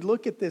today, and we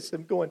look at this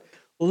and going,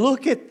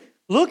 look at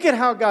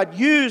how God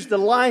used the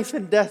life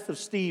and death of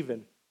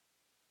Stephen.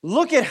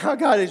 Look at how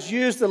God has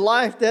used the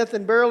life, death,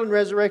 and burial and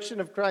resurrection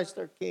of Christ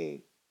our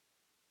King.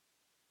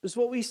 This is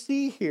what we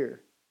see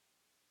here.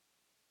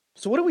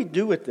 So what do we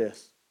do with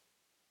this?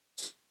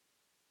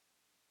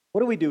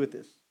 What do we do with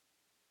this?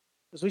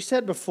 As we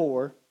said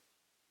before,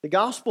 the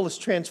gospel is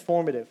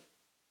transformative.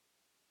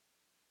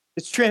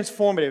 It's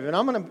transformative. And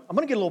I'm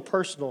gonna get a little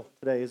personal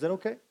today. Is that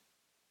okay?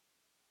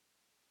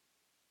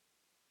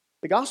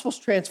 The gospel's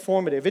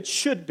transformative. It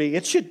should be.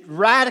 It should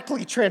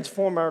radically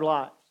transform our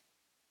lives.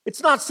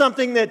 It's not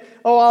something that,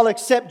 I'll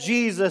accept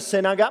Jesus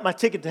and I got my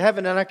ticket to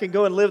heaven and I can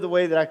go and live the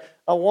way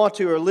that I want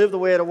to or live the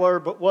way it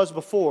was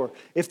before.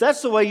 If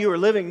that's the way you are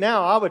living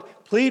now, I would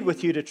plead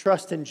with you to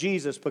trust in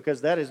Jesus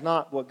because that is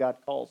not what God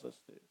calls us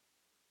to.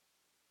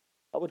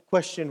 I would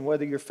question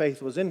whether your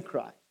faith was in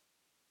Christ.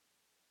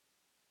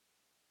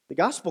 The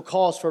gospel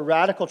calls for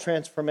radical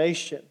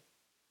transformation.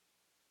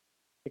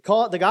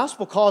 The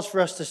gospel calls for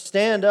us to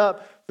stand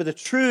up for the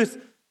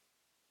truth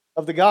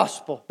of the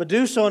gospel, but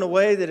do so in a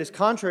way that is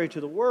contrary to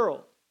the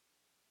world.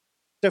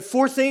 So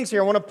 4 things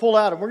here I want to pull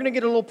out, and we're going to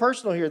get a little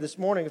personal here this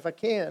morning if I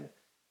can.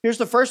 Here's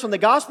the first one. The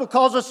gospel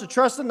calls us to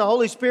trust in the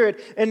Holy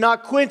Spirit and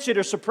not quench it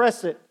or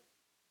suppress it.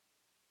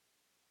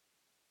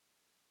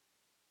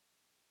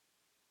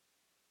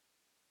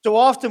 So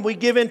often we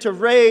give in to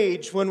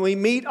rage when we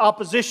meet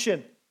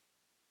opposition.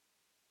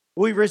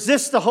 We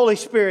resist the Holy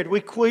Spirit. We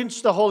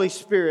quench the Holy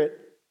Spirit.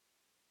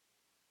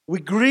 We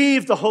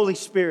grieve the Holy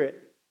Spirit.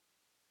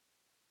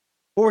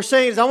 What we're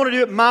saying is, I want to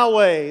do it my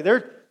way.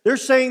 They're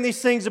saying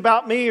these things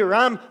about me, or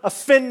I'm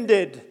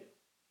offended.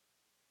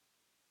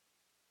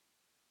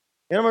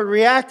 And I'm going to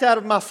react out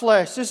of my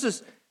flesh.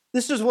 This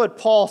is what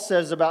Paul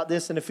says about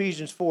this in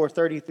Ephesians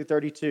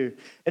 4:30-32.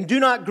 And do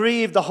not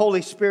grieve the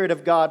Holy Spirit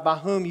of God, by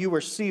whom you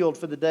were sealed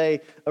for the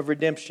day of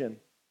redemption.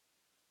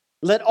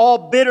 Let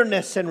all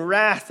bitterness and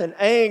wrath and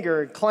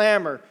anger and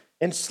clamor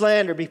and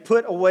slander be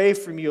put away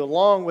from you,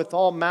 along with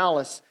all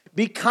malice.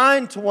 Be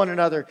kind to one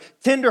another,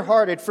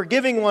 tenderhearted,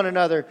 forgiving one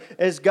another,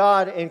 as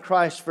God in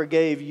Christ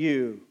forgave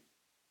you.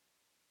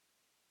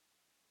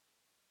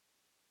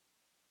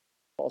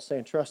 Paul's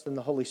saying, trust in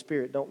the Holy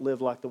Spirit. Don't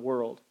live like the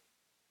world.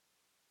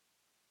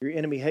 Your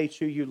enemy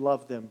hates you, you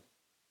love them.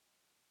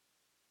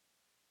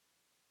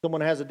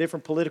 Someone has a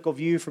different political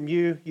view from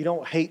you, you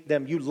don't hate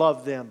them, you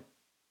love them.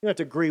 You don't have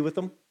to agree with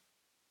them.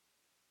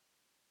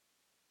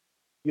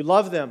 You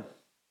love them.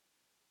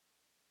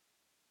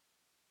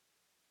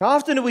 How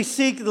often do we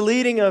seek the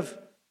leading of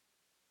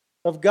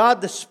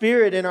God the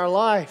Spirit in our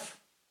life?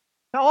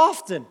 How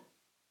often?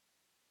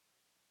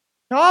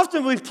 How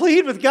often we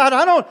plead with God,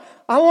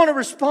 I want to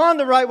respond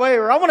the right way,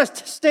 or I want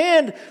to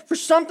stand for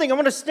something. I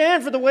want to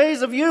stand for the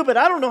ways of you, but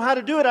I don't know how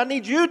to do it. I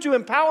need you to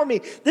empower me.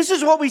 This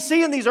is what we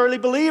see in these early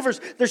believers.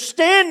 They're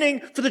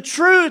standing for the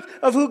truth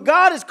of who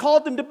God has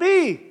called them to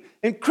be.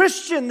 And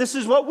Christian, this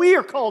is what we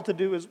are called to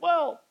do as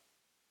well.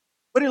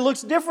 But it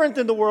looks different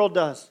than the world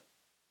does.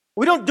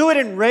 We don't do it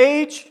in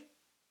rage.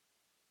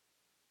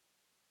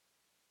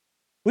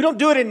 We don't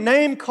do it in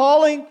name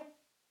calling.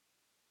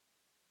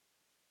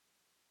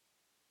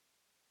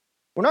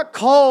 We're not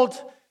called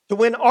to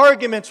win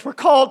arguments. We're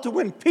called to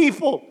win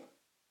people.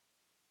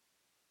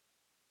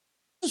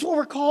 This is what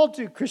we're called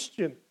to,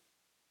 Christian.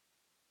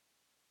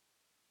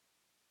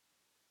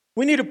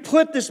 We need to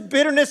put this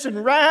bitterness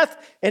and wrath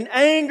and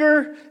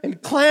anger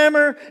and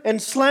clamor and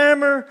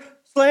slander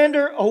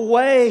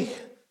away.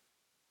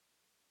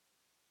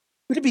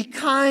 We're to be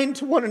kind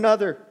to one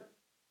another.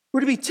 We're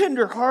to be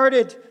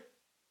tenderhearted.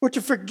 We're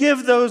to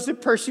forgive those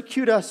that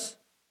persecute us.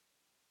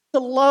 To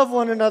love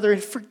one another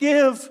and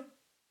forgive.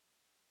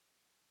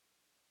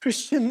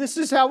 Christian, this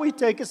is how we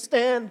take a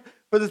stand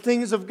for the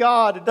things of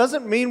God. It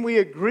doesn't mean we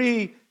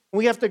agree.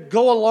 We have to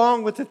go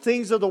along with the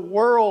things of the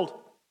world.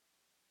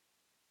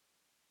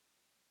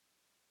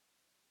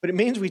 But it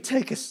means we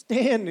take a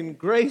stand in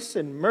grace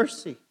and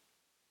mercy.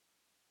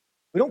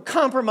 We don't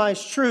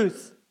compromise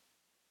truth.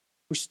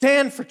 We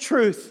stand for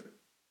truth.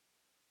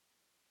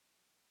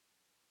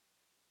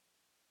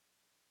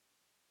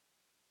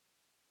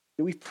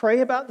 Do we pray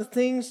about the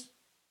things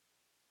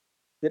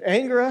that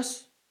anger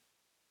us?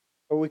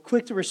 Or are we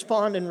quick to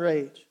respond in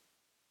rage?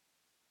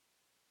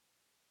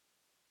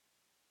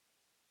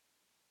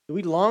 Do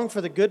we long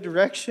for the good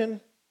direction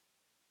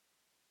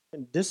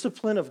and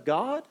discipline of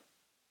God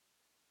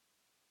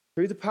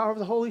through the power of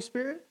the Holy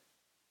Spirit?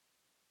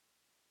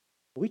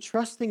 Are we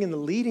trusting in the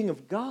leading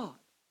of God?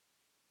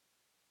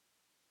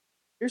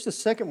 Here's the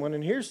second one,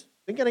 and I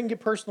think I can get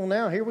personal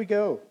now. Here we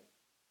go.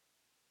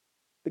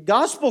 The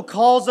gospel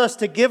calls us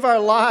to give our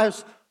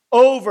lives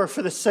over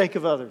for the sake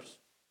of others.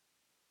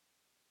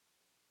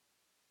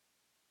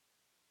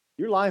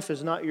 Your life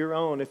is not your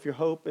own if your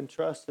hope and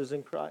trust is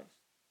in Christ.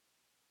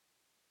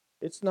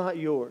 It's not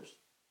yours.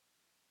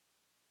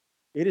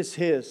 It is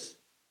His.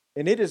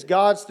 And it is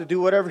God's to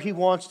do whatever He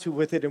wants to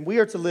with it. And we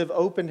are to live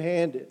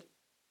open-handed.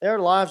 Our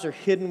lives are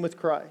hidden with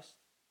Christ.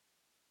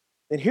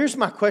 And here's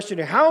my question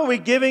here. How are we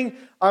giving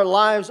our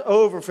lives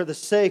over for the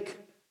sake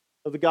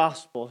of the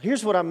gospel?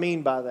 Here's what I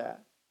mean by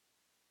that.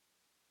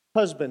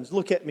 Husbands,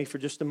 look at me for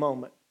just a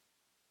moment.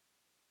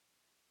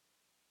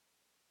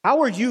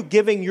 How are you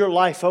giving your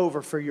life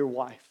over for your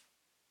wife?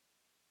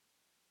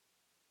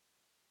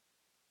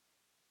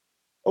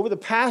 Over the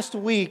past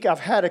week, I've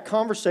had a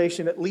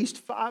conversation at least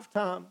 5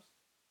 times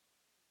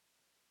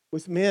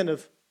with men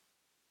of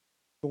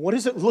what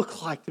does it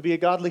look like to be a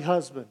godly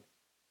husband?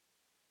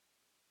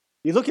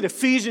 You look at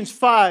Ephesians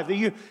 5, that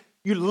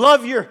you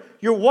love your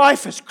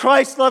wife as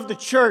Christ loved the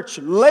church,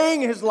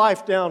 laying His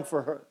life down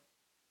for her.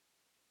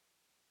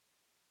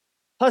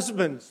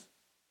 Husbands,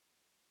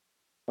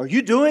 are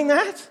you doing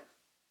that?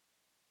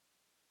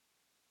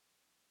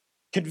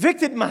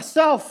 Convicted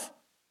myself.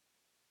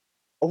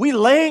 Are we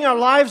laying our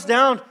lives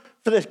down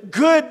for the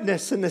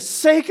goodness and the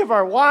sake of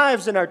our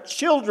wives and our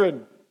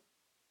children?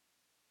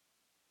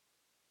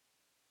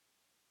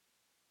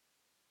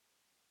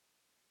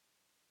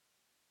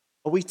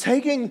 Are we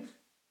taking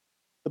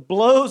the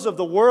blows of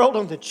the world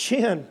on the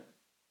chin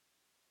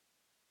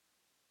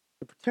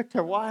to protect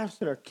our wives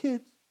and our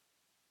kids?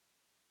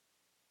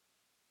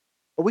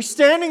 Are we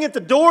standing at the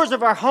doors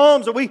of our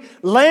homes? Are we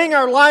laying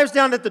our lives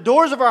down at the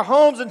doors of our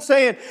homes and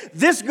saying,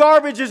 this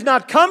garbage is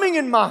not coming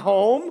in my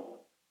home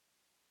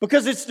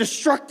because it's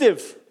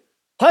destructive?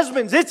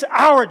 Husbands, it's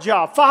our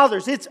job.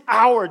 Fathers, it's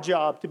our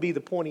job to be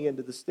the pointy end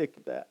of the stick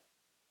of that.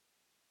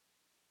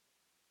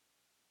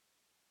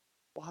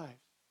 Wives,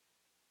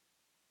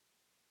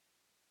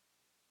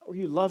 how are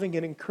you loving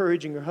and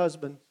encouraging your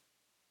husband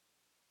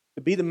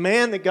to be the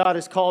man that God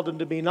has called them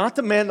to be, not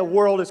the man the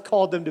world has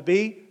called them to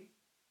be?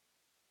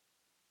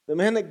 The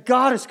man that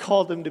God has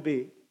called them to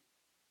be.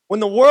 When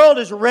the world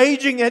is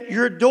raging at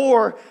your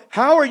door,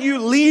 how are you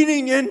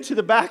leaning into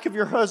the back of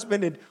your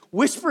husband and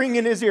whispering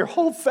in his ear,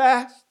 hold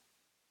fast.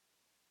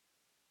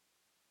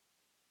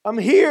 I'm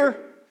here.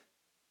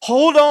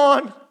 Hold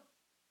on.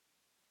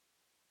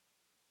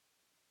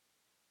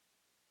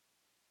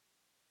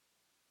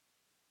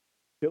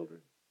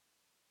 Children,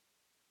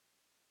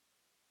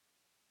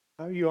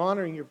 how are you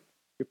honoring your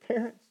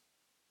parents?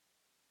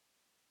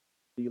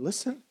 Do you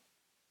listen?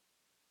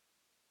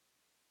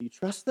 Do you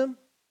trust them?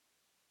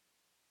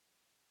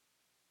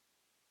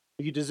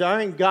 Are you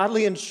desiring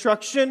godly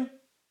instruction?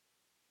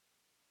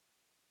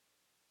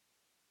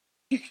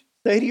 You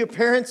say to your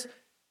parents,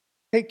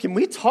 hey, can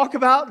we talk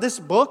about this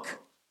book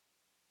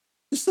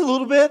just a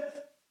little bit?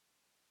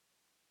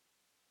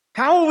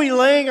 How are we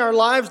laying our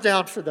lives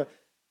down for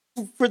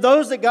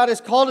those that God has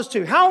called us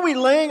to? How are we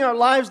laying our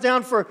lives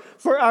down for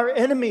our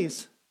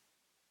enemies?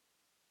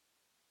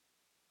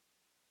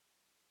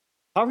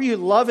 How are you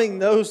loving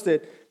those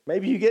that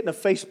maybe you get in a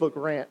Facebook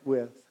rant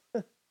with?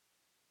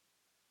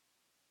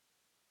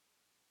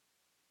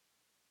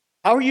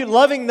 How are you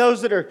loving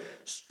those that are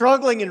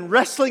struggling and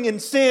wrestling in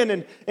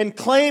sin and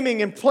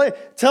claiming and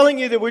telling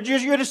you that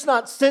you're just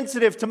not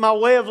sensitive to my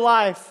way of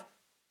life?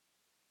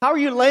 How are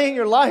you laying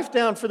your life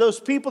down for those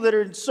people that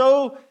are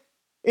so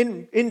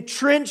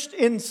entrenched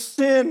in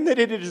sin that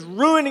it is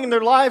ruining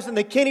their lives and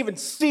they can't even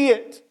see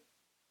it?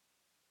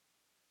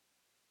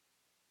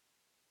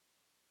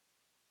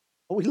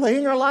 Are we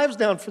laying our lives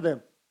down for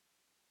them?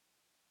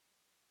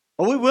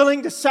 Are we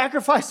willing to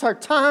sacrifice our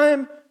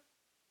time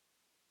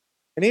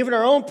and even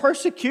our own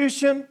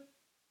persecution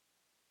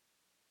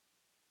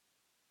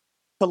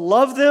to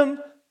love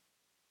them,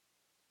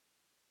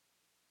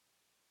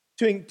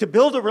 to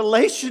build a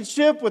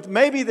relationship with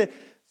maybe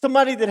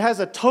somebody that has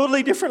a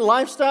totally different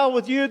lifestyle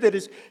with you that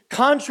is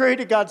contrary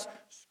to God's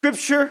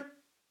scripture?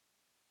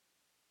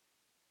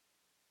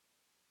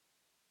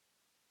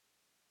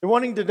 You're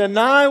wanting to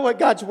deny what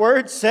God's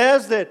word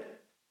says, that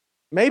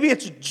maybe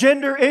it's a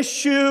gender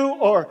issue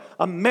or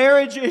a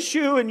marriage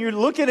issue, and you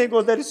look at it and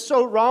go, that is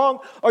so wrong.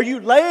 Are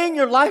you laying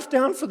your life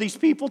down for these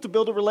people to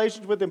build a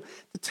relationship with them,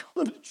 to tell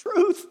them the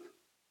truth?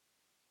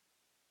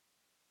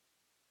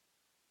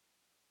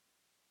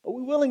 Are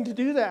we willing to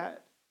do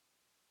that?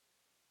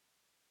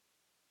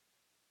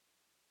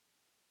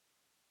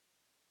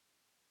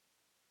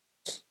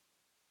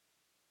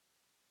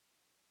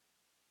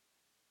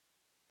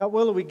 How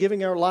well are we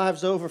giving our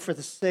lives over for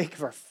the sake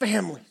of our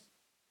families,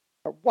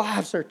 our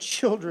wives, our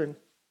children,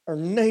 our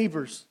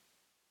neighbors,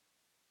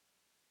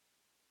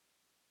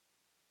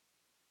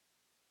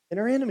 and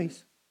our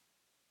enemies?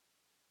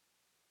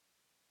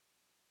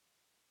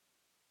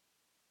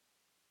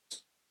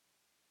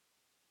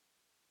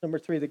 Number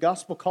 3, the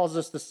gospel calls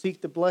us to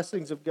seek the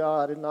blessings of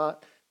God and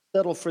not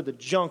settle for the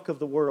junk of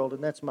the world.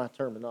 And that's my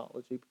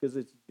terminology because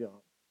it's junk.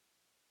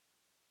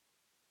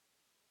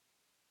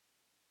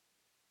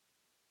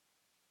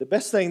 The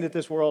best thing that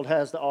this world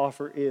has to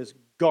offer is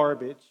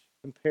garbage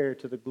compared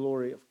to the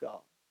glory of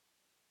God.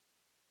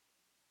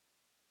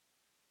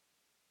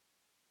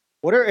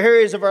 What are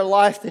areas of our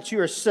life that you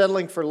are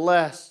settling for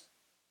less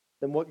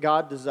than what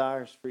God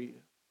desires for you?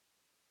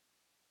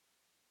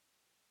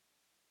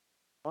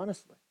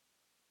 Honestly.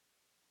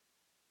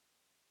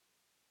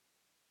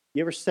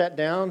 You ever sat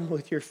down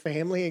with your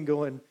family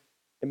and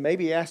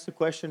maybe ask the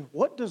question,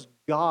 what does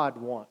God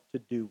want to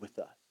do with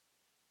us?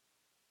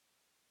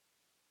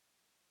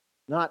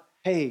 Not,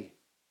 hey,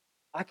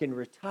 I can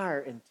retire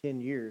in 10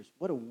 years.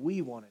 What do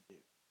we want to do?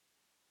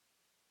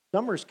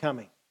 Summer's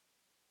coming.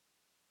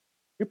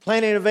 You're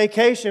planning a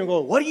vacation and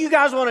going, what do you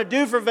guys want to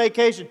do for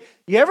vacation?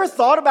 You ever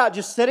thought about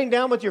just sitting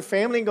down with your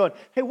family and going,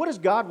 hey, what does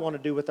God want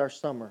to do with our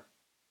summer?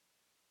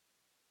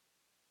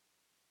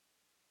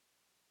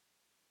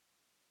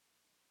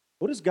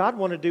 What does God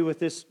want to do with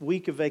this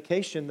week of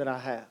vacation that I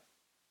have?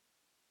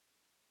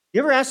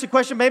 You ever ask the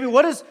question, maybe,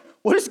 what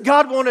does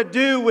God want to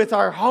do with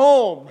our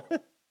home?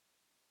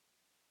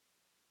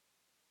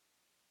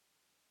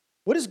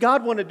 What does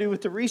God want to do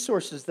with the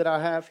resources that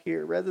I have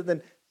here rather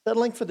than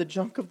settling for the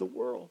junk of the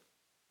world?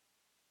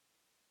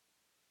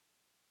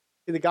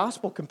 See, the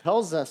gospel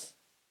compels us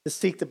to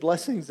seek the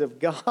blessings of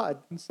God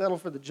and settle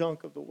for the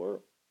junk of the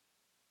world.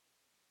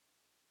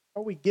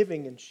 Are we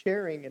giving and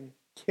sharing and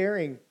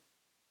caring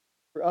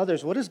for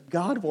others? What does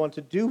God want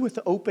to do with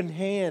open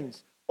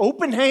hands?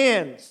 Open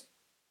hands.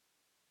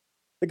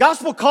 The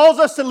gospel calls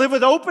us to live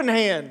with open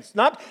hands,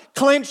 not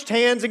clenched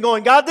hands and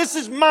going, God, this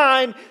is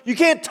mine. You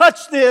can't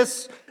touch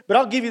this, but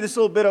I'll give you this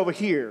little bit over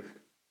here.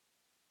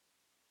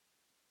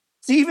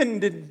 Stephen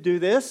didn't do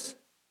this.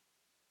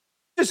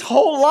 His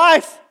whole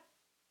life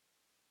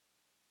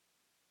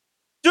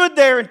stood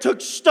there and took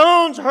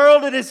stones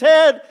hurled at his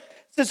head.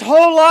 It's his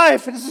whole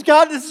life. And he says,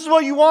 God, this is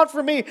what you want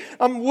from me.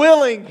 I'm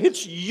willing.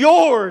 It's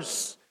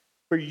yours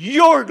for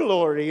your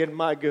glory and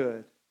my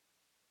good.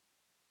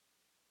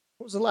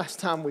 When was the last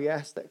time we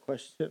asked that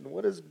question?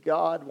 What does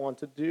God want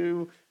to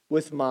do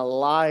with my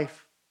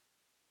life?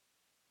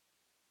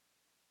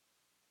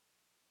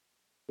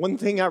 One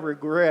thing I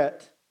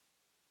regret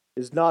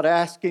is not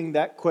asking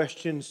that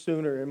question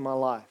sooner in my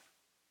life.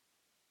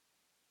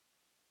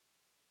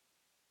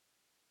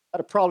 I'd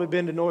have probably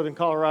been to northern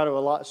Colorado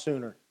a lot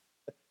sooner.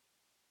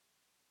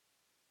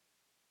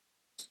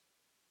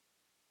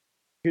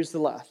 Here's the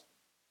last.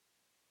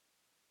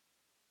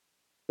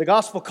 The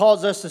gospel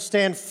calls us to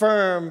stand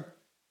firm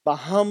by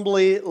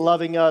humbly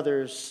loving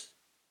others,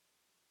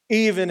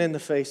 even in the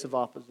face of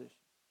opposition.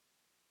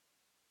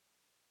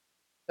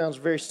 Sounds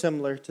very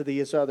similar to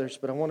these others,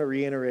 but I want to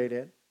reiterate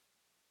it.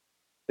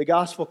 The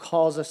gospel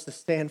calls us to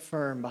stand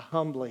firm by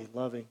humbly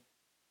loving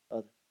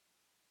others.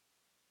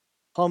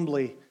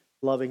 Humbly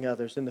loving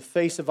others in the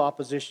face of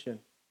opposition.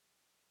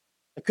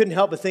 I couldn't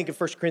help but think of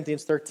 1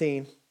 Corinthians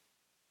 13,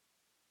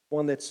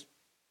 one that's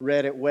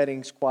read at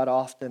weddings quite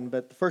often,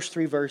 but the first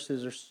 3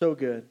 verses are so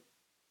good.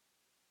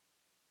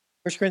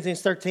 1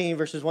 Corinthians 13,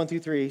 verses 1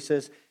 through 3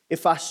 says,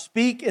 "If I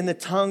speak in the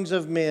tongues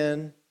of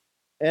men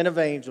and of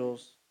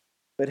angels,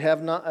 but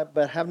have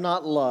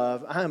not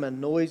love, I am a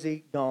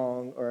noisy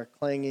gong or a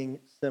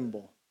clanging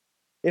cymbal.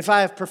 If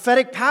I have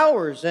prophetic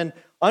powers and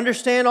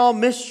understand all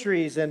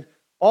mysteries and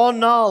all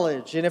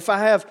knowledge, and if I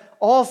have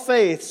all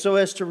faith so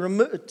as to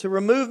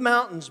remove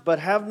mountains but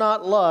have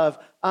not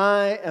love,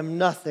 I am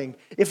nothing.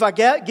 If I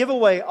give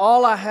away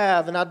all I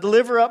have and I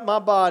deliver up my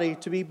body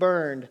to be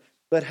burned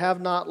but have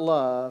not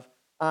love,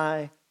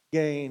 I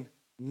gain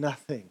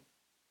nothing."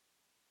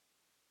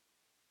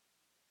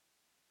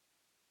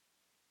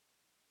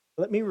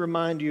 Let me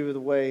remind you of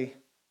the way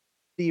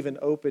Stephen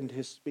opened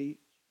his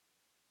speech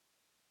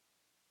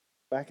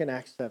back in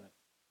Acts 7.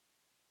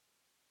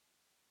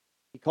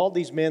 He called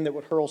these men that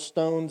would hurl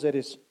stones at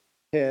his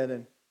head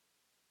and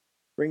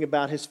bring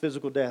about his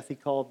physical death. He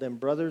called them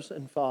brothers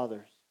and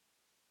fathers.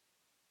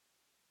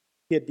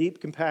 He had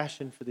deep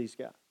compassion for these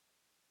guys.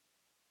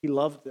 He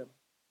loved them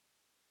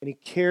and he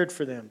cared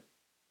for them.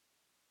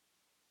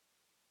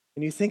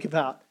 And you think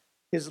about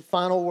his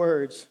final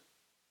words,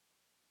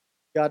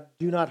 God,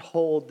 do not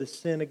hold the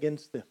sin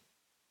against them.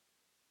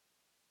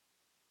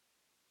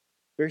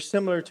 Very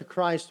similar to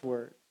Christ's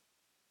words.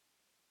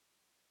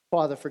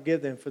 Father,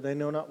 forgive them, for they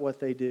know not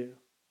what they do.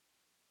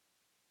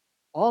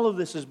 All of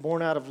this is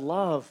born out of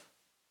love.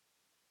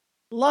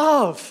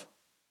 Love.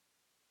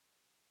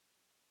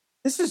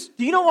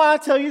 Do you know why I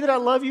tell you that I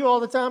love you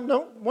all the time?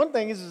 No, one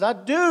thing is I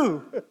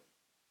do.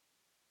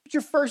 It's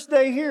your first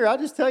day here. I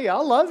just tell you, I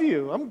love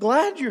you. I'm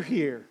glad you're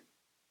here.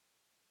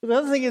 But the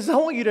other thing is I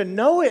want you to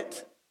know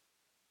it.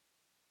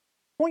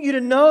 I want you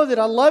to know that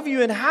I love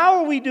you. And how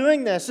are we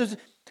doing this?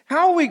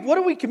 What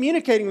are we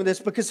communicating with this?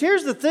 Because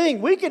here's the thing.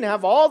 We can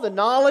have all the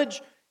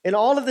knowledge and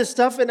all of this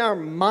stuff in our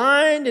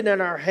mind and in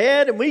our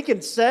head, and we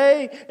can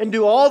say and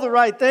do all the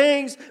right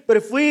things. But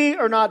if we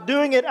are not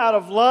doing it out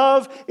of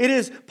love, it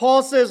is,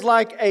 Paul says,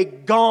 like a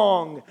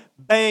gong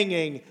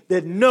banging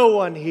that no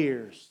one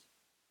hears.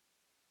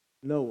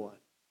 No one.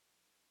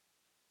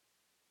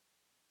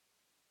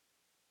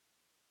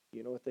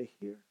 You know what they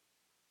hear?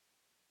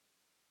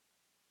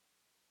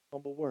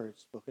 Humble words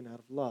spoken out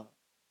of love.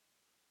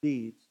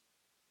 Deeds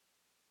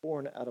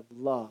born out of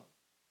love.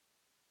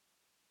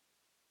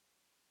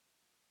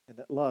 And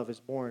that love is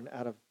born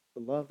out of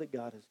the love that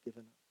God has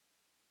given us.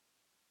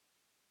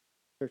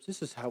 Church,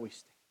 this is how we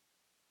stand.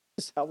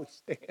 This is how we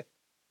stand.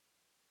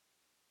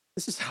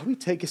 This is how we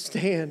take a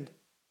stand.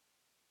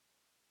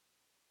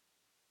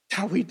 It's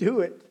how we do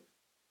it.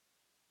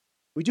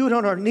 We do it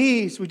on our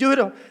knees. We do it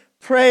on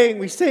praying.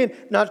 We stand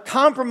not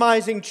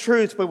compromising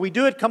truth, but we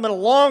do it coming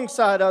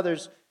alongside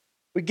others.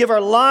 We give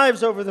our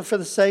lives over for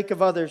the sake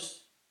of others.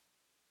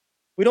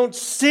 We don't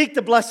seek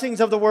the blessings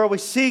of the world. We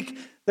seek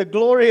the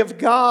glory of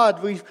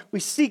God. We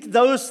seek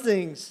those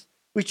things.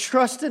 We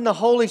trust in the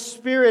Holy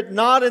Spirit,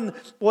 not in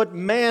what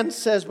man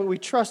says, but we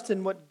trust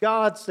in what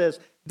God says.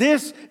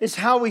 This is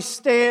how we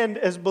stand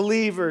as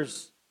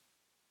believers.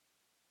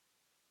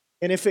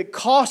 And if it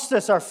costs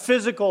us our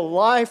physical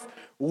life,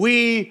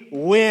 we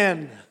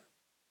win.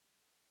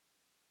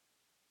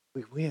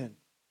 We win.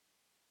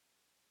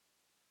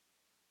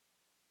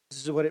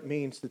 This is what it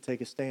means to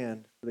take a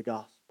stand for the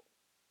gospel.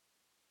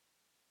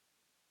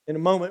 In a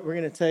moment, we're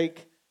going to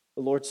take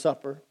the Lord's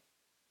Supper.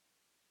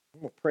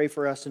 We'll pray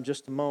for us in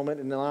just a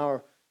moment and allow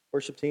our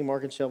worship team,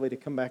 Mark and Shelby, to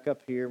come back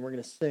up here and we're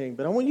going to sing.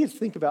 But I want you to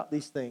think about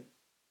these things.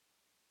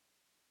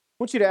 I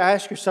want you to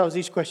ask yourselves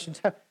these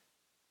questions.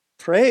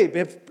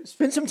 Pray.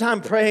 Spend some time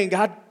praying.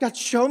 God,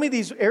 show me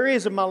these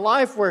areas of my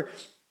life where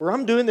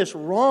I'm doing this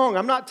wrong.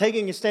 I'm not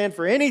taking a stand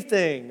for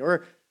anything.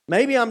 Or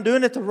maybe I'm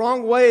doing it the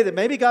wrong way. That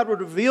maybe God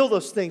would reveal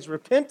those things.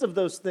 Repent of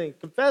those things.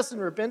 Confess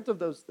and repent of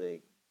those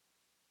things.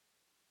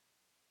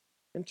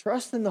 And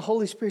trust in the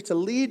Holy Spirit to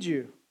lead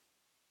you.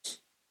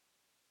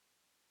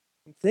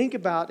 And think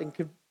about and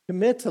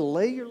commit to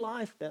lay your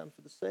life down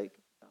for the sake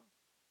of God.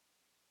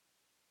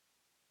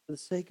 For the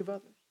sake of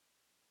others.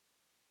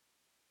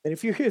 And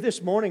if you're here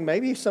this morning,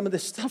 maybe some of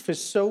this stuff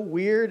is so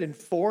weird and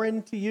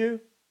foreign to you.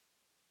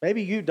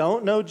 Maybe you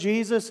don't know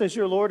Jesus as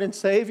your Lord and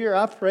Savior.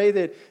 I pray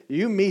that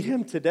you meet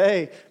Him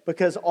today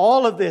because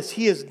all of this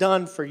He has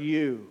done for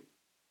you.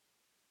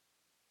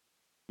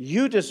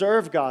 You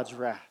deserve God's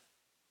wrath.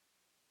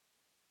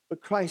 But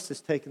Christ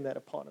has taken that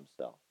upon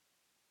Himself.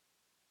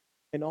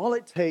 And all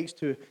it takes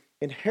to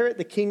inherit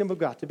the kingdom of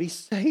God, to be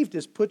saved,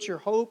 is put your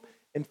hope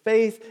and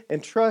faith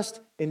and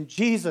trust in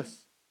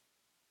Jesus.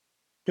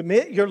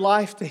 Commit your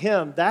life to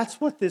Him.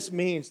 That's what this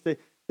means, that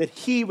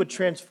He would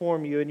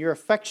transform you. And your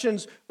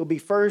affections will be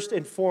first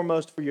and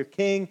foremost for your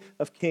King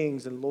of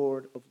kings and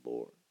Lord of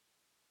lords.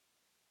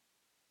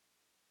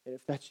 And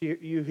if that's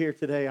you here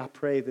today, I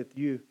pray that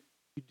you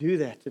You do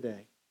that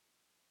today,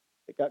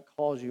 that God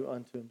calls you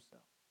unto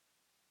himself.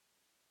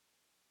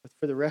 But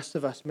for the rest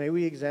of us, may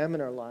we examine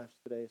our lives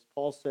today. As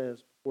Paul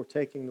says, before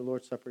taking the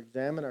Lord's Supper,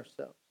 examine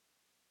ourselves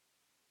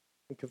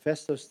and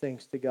confess those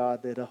things to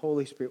God, that the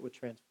Holy Spirit would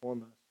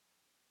transform us.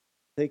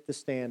 Take the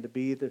stand to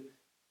be the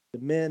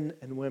men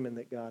and women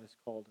that God has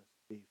called us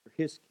to be for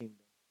his kingdom,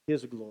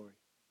 his glory,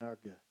 and our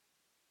good.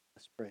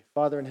 Let's pray.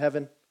 Father in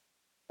heaven,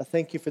 I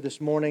thank you for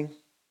this morning.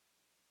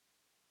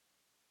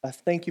 I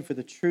thank you for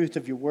the truth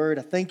of your word.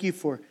 I thank you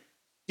for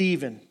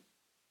Stephen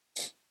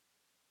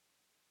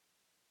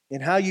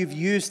and how you've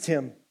used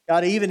him.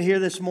 God, even here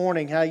this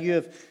morning, how you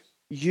have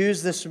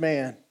used this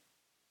man.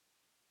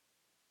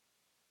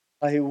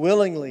 How he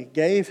willingly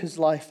gave his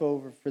life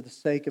over for the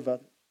sake of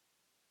others.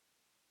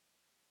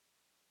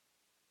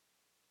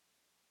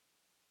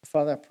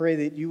 Father, I pray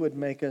that you would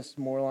make us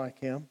more like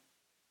him.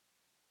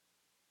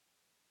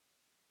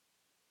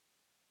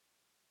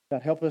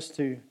 God, help us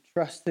to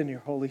trust in your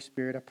Holy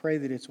Spirit. I pray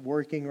that it's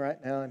working right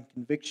now in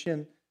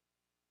conviction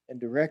and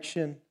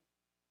direction.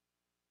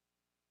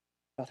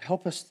 God,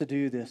 help us to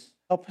do this.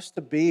 Help us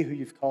to be who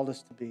you've called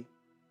us to be.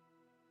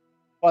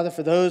 Father,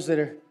 for those that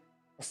are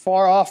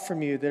far off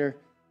from you, that are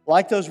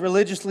like those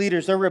religious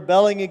leaders, they're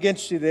rebelling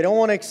against you. They don't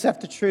want to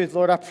accept the truth.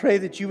 Lord, I pray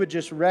that you would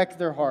just wreck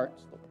their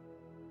hearts. Lord.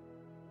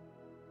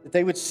 That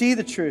they would see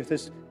the truth.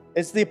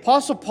 As the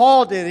Apostle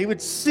Paul did, he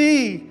would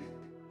see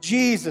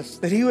Jesus.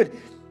 That he would,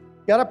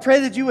 God, I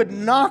pray that you would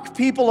knock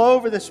people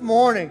over this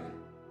morning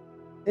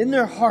in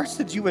their hearts,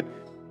 that you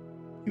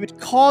would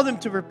call them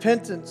to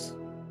repentance.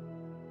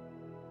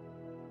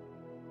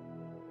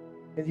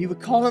 And you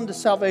would call them to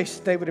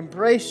salvation. They would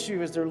embrace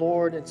you as their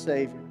Lord and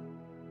Savior.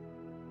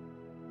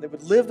 They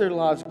would live their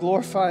lives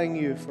glorifying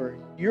you for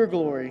your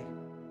glory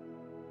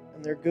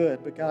and their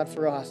good. But God,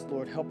 for us,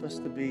 Lord, help us,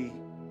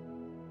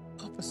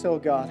 oh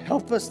God.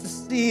 Help us to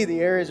see the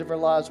areas of our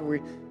lives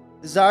where we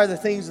desire the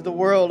things of the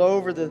world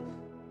over the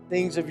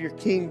things of your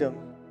kingdom.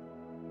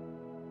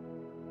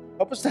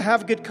 Help us to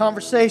have good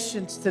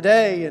conversations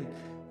today and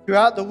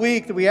throughout the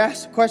week, that we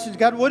ask the questions,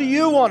 God, what do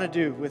you want to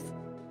do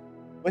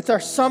with our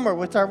summer,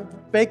 with our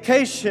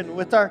vacation,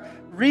 with our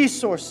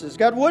resources?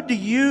 God, what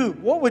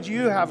would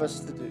you have us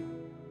to do?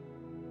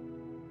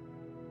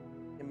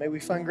 And may we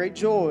find great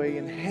joy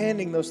in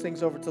handing those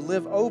things over, to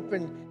live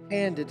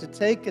open-handed, to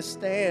take a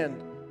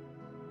stand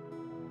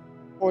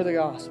for the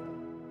gospel.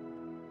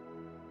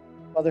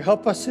 Father,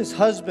 help us as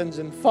husbands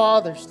and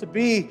fathers to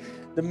be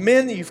the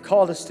men that you've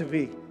called us to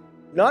be.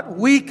 Not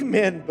weak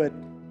men, but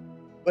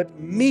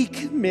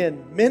meek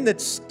men. Men that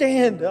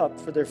stand up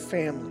for their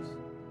families.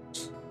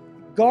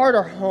 Guard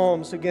our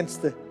homes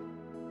against the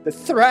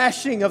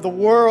thrashing of the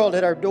world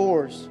at our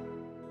doors.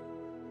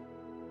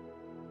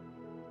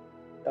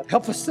 God,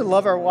 help us to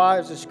love our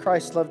wives as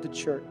Christ loved the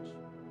church.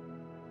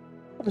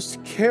 Help us to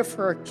care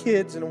for our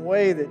kids in a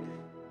way that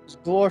is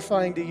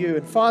glorifying to you.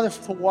 And Father,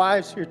 for the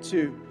wives here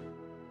too,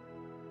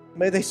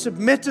 may they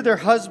submit to their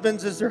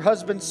husbands as their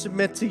husbands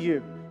submit to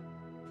you.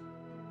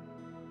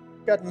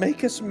 God,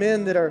 make us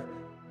men that our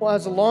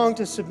wives long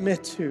to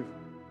submit to.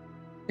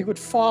 They would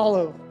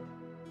follow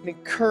and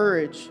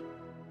encourage.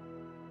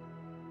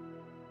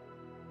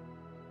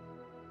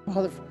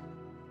 Father,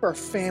 for our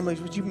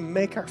families, would you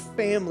make our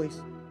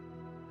families,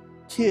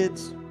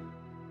 kids,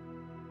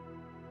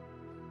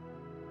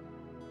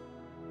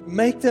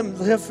 make them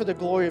live for the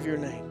glory of your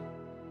name.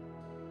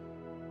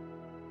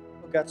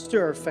 Oh God,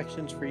 stir our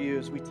affections for you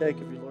as we take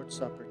of your Lord's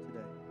Supper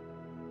today.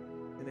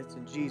 And it's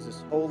in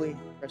Jesus' holy,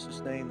 precious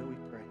name that we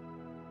pray.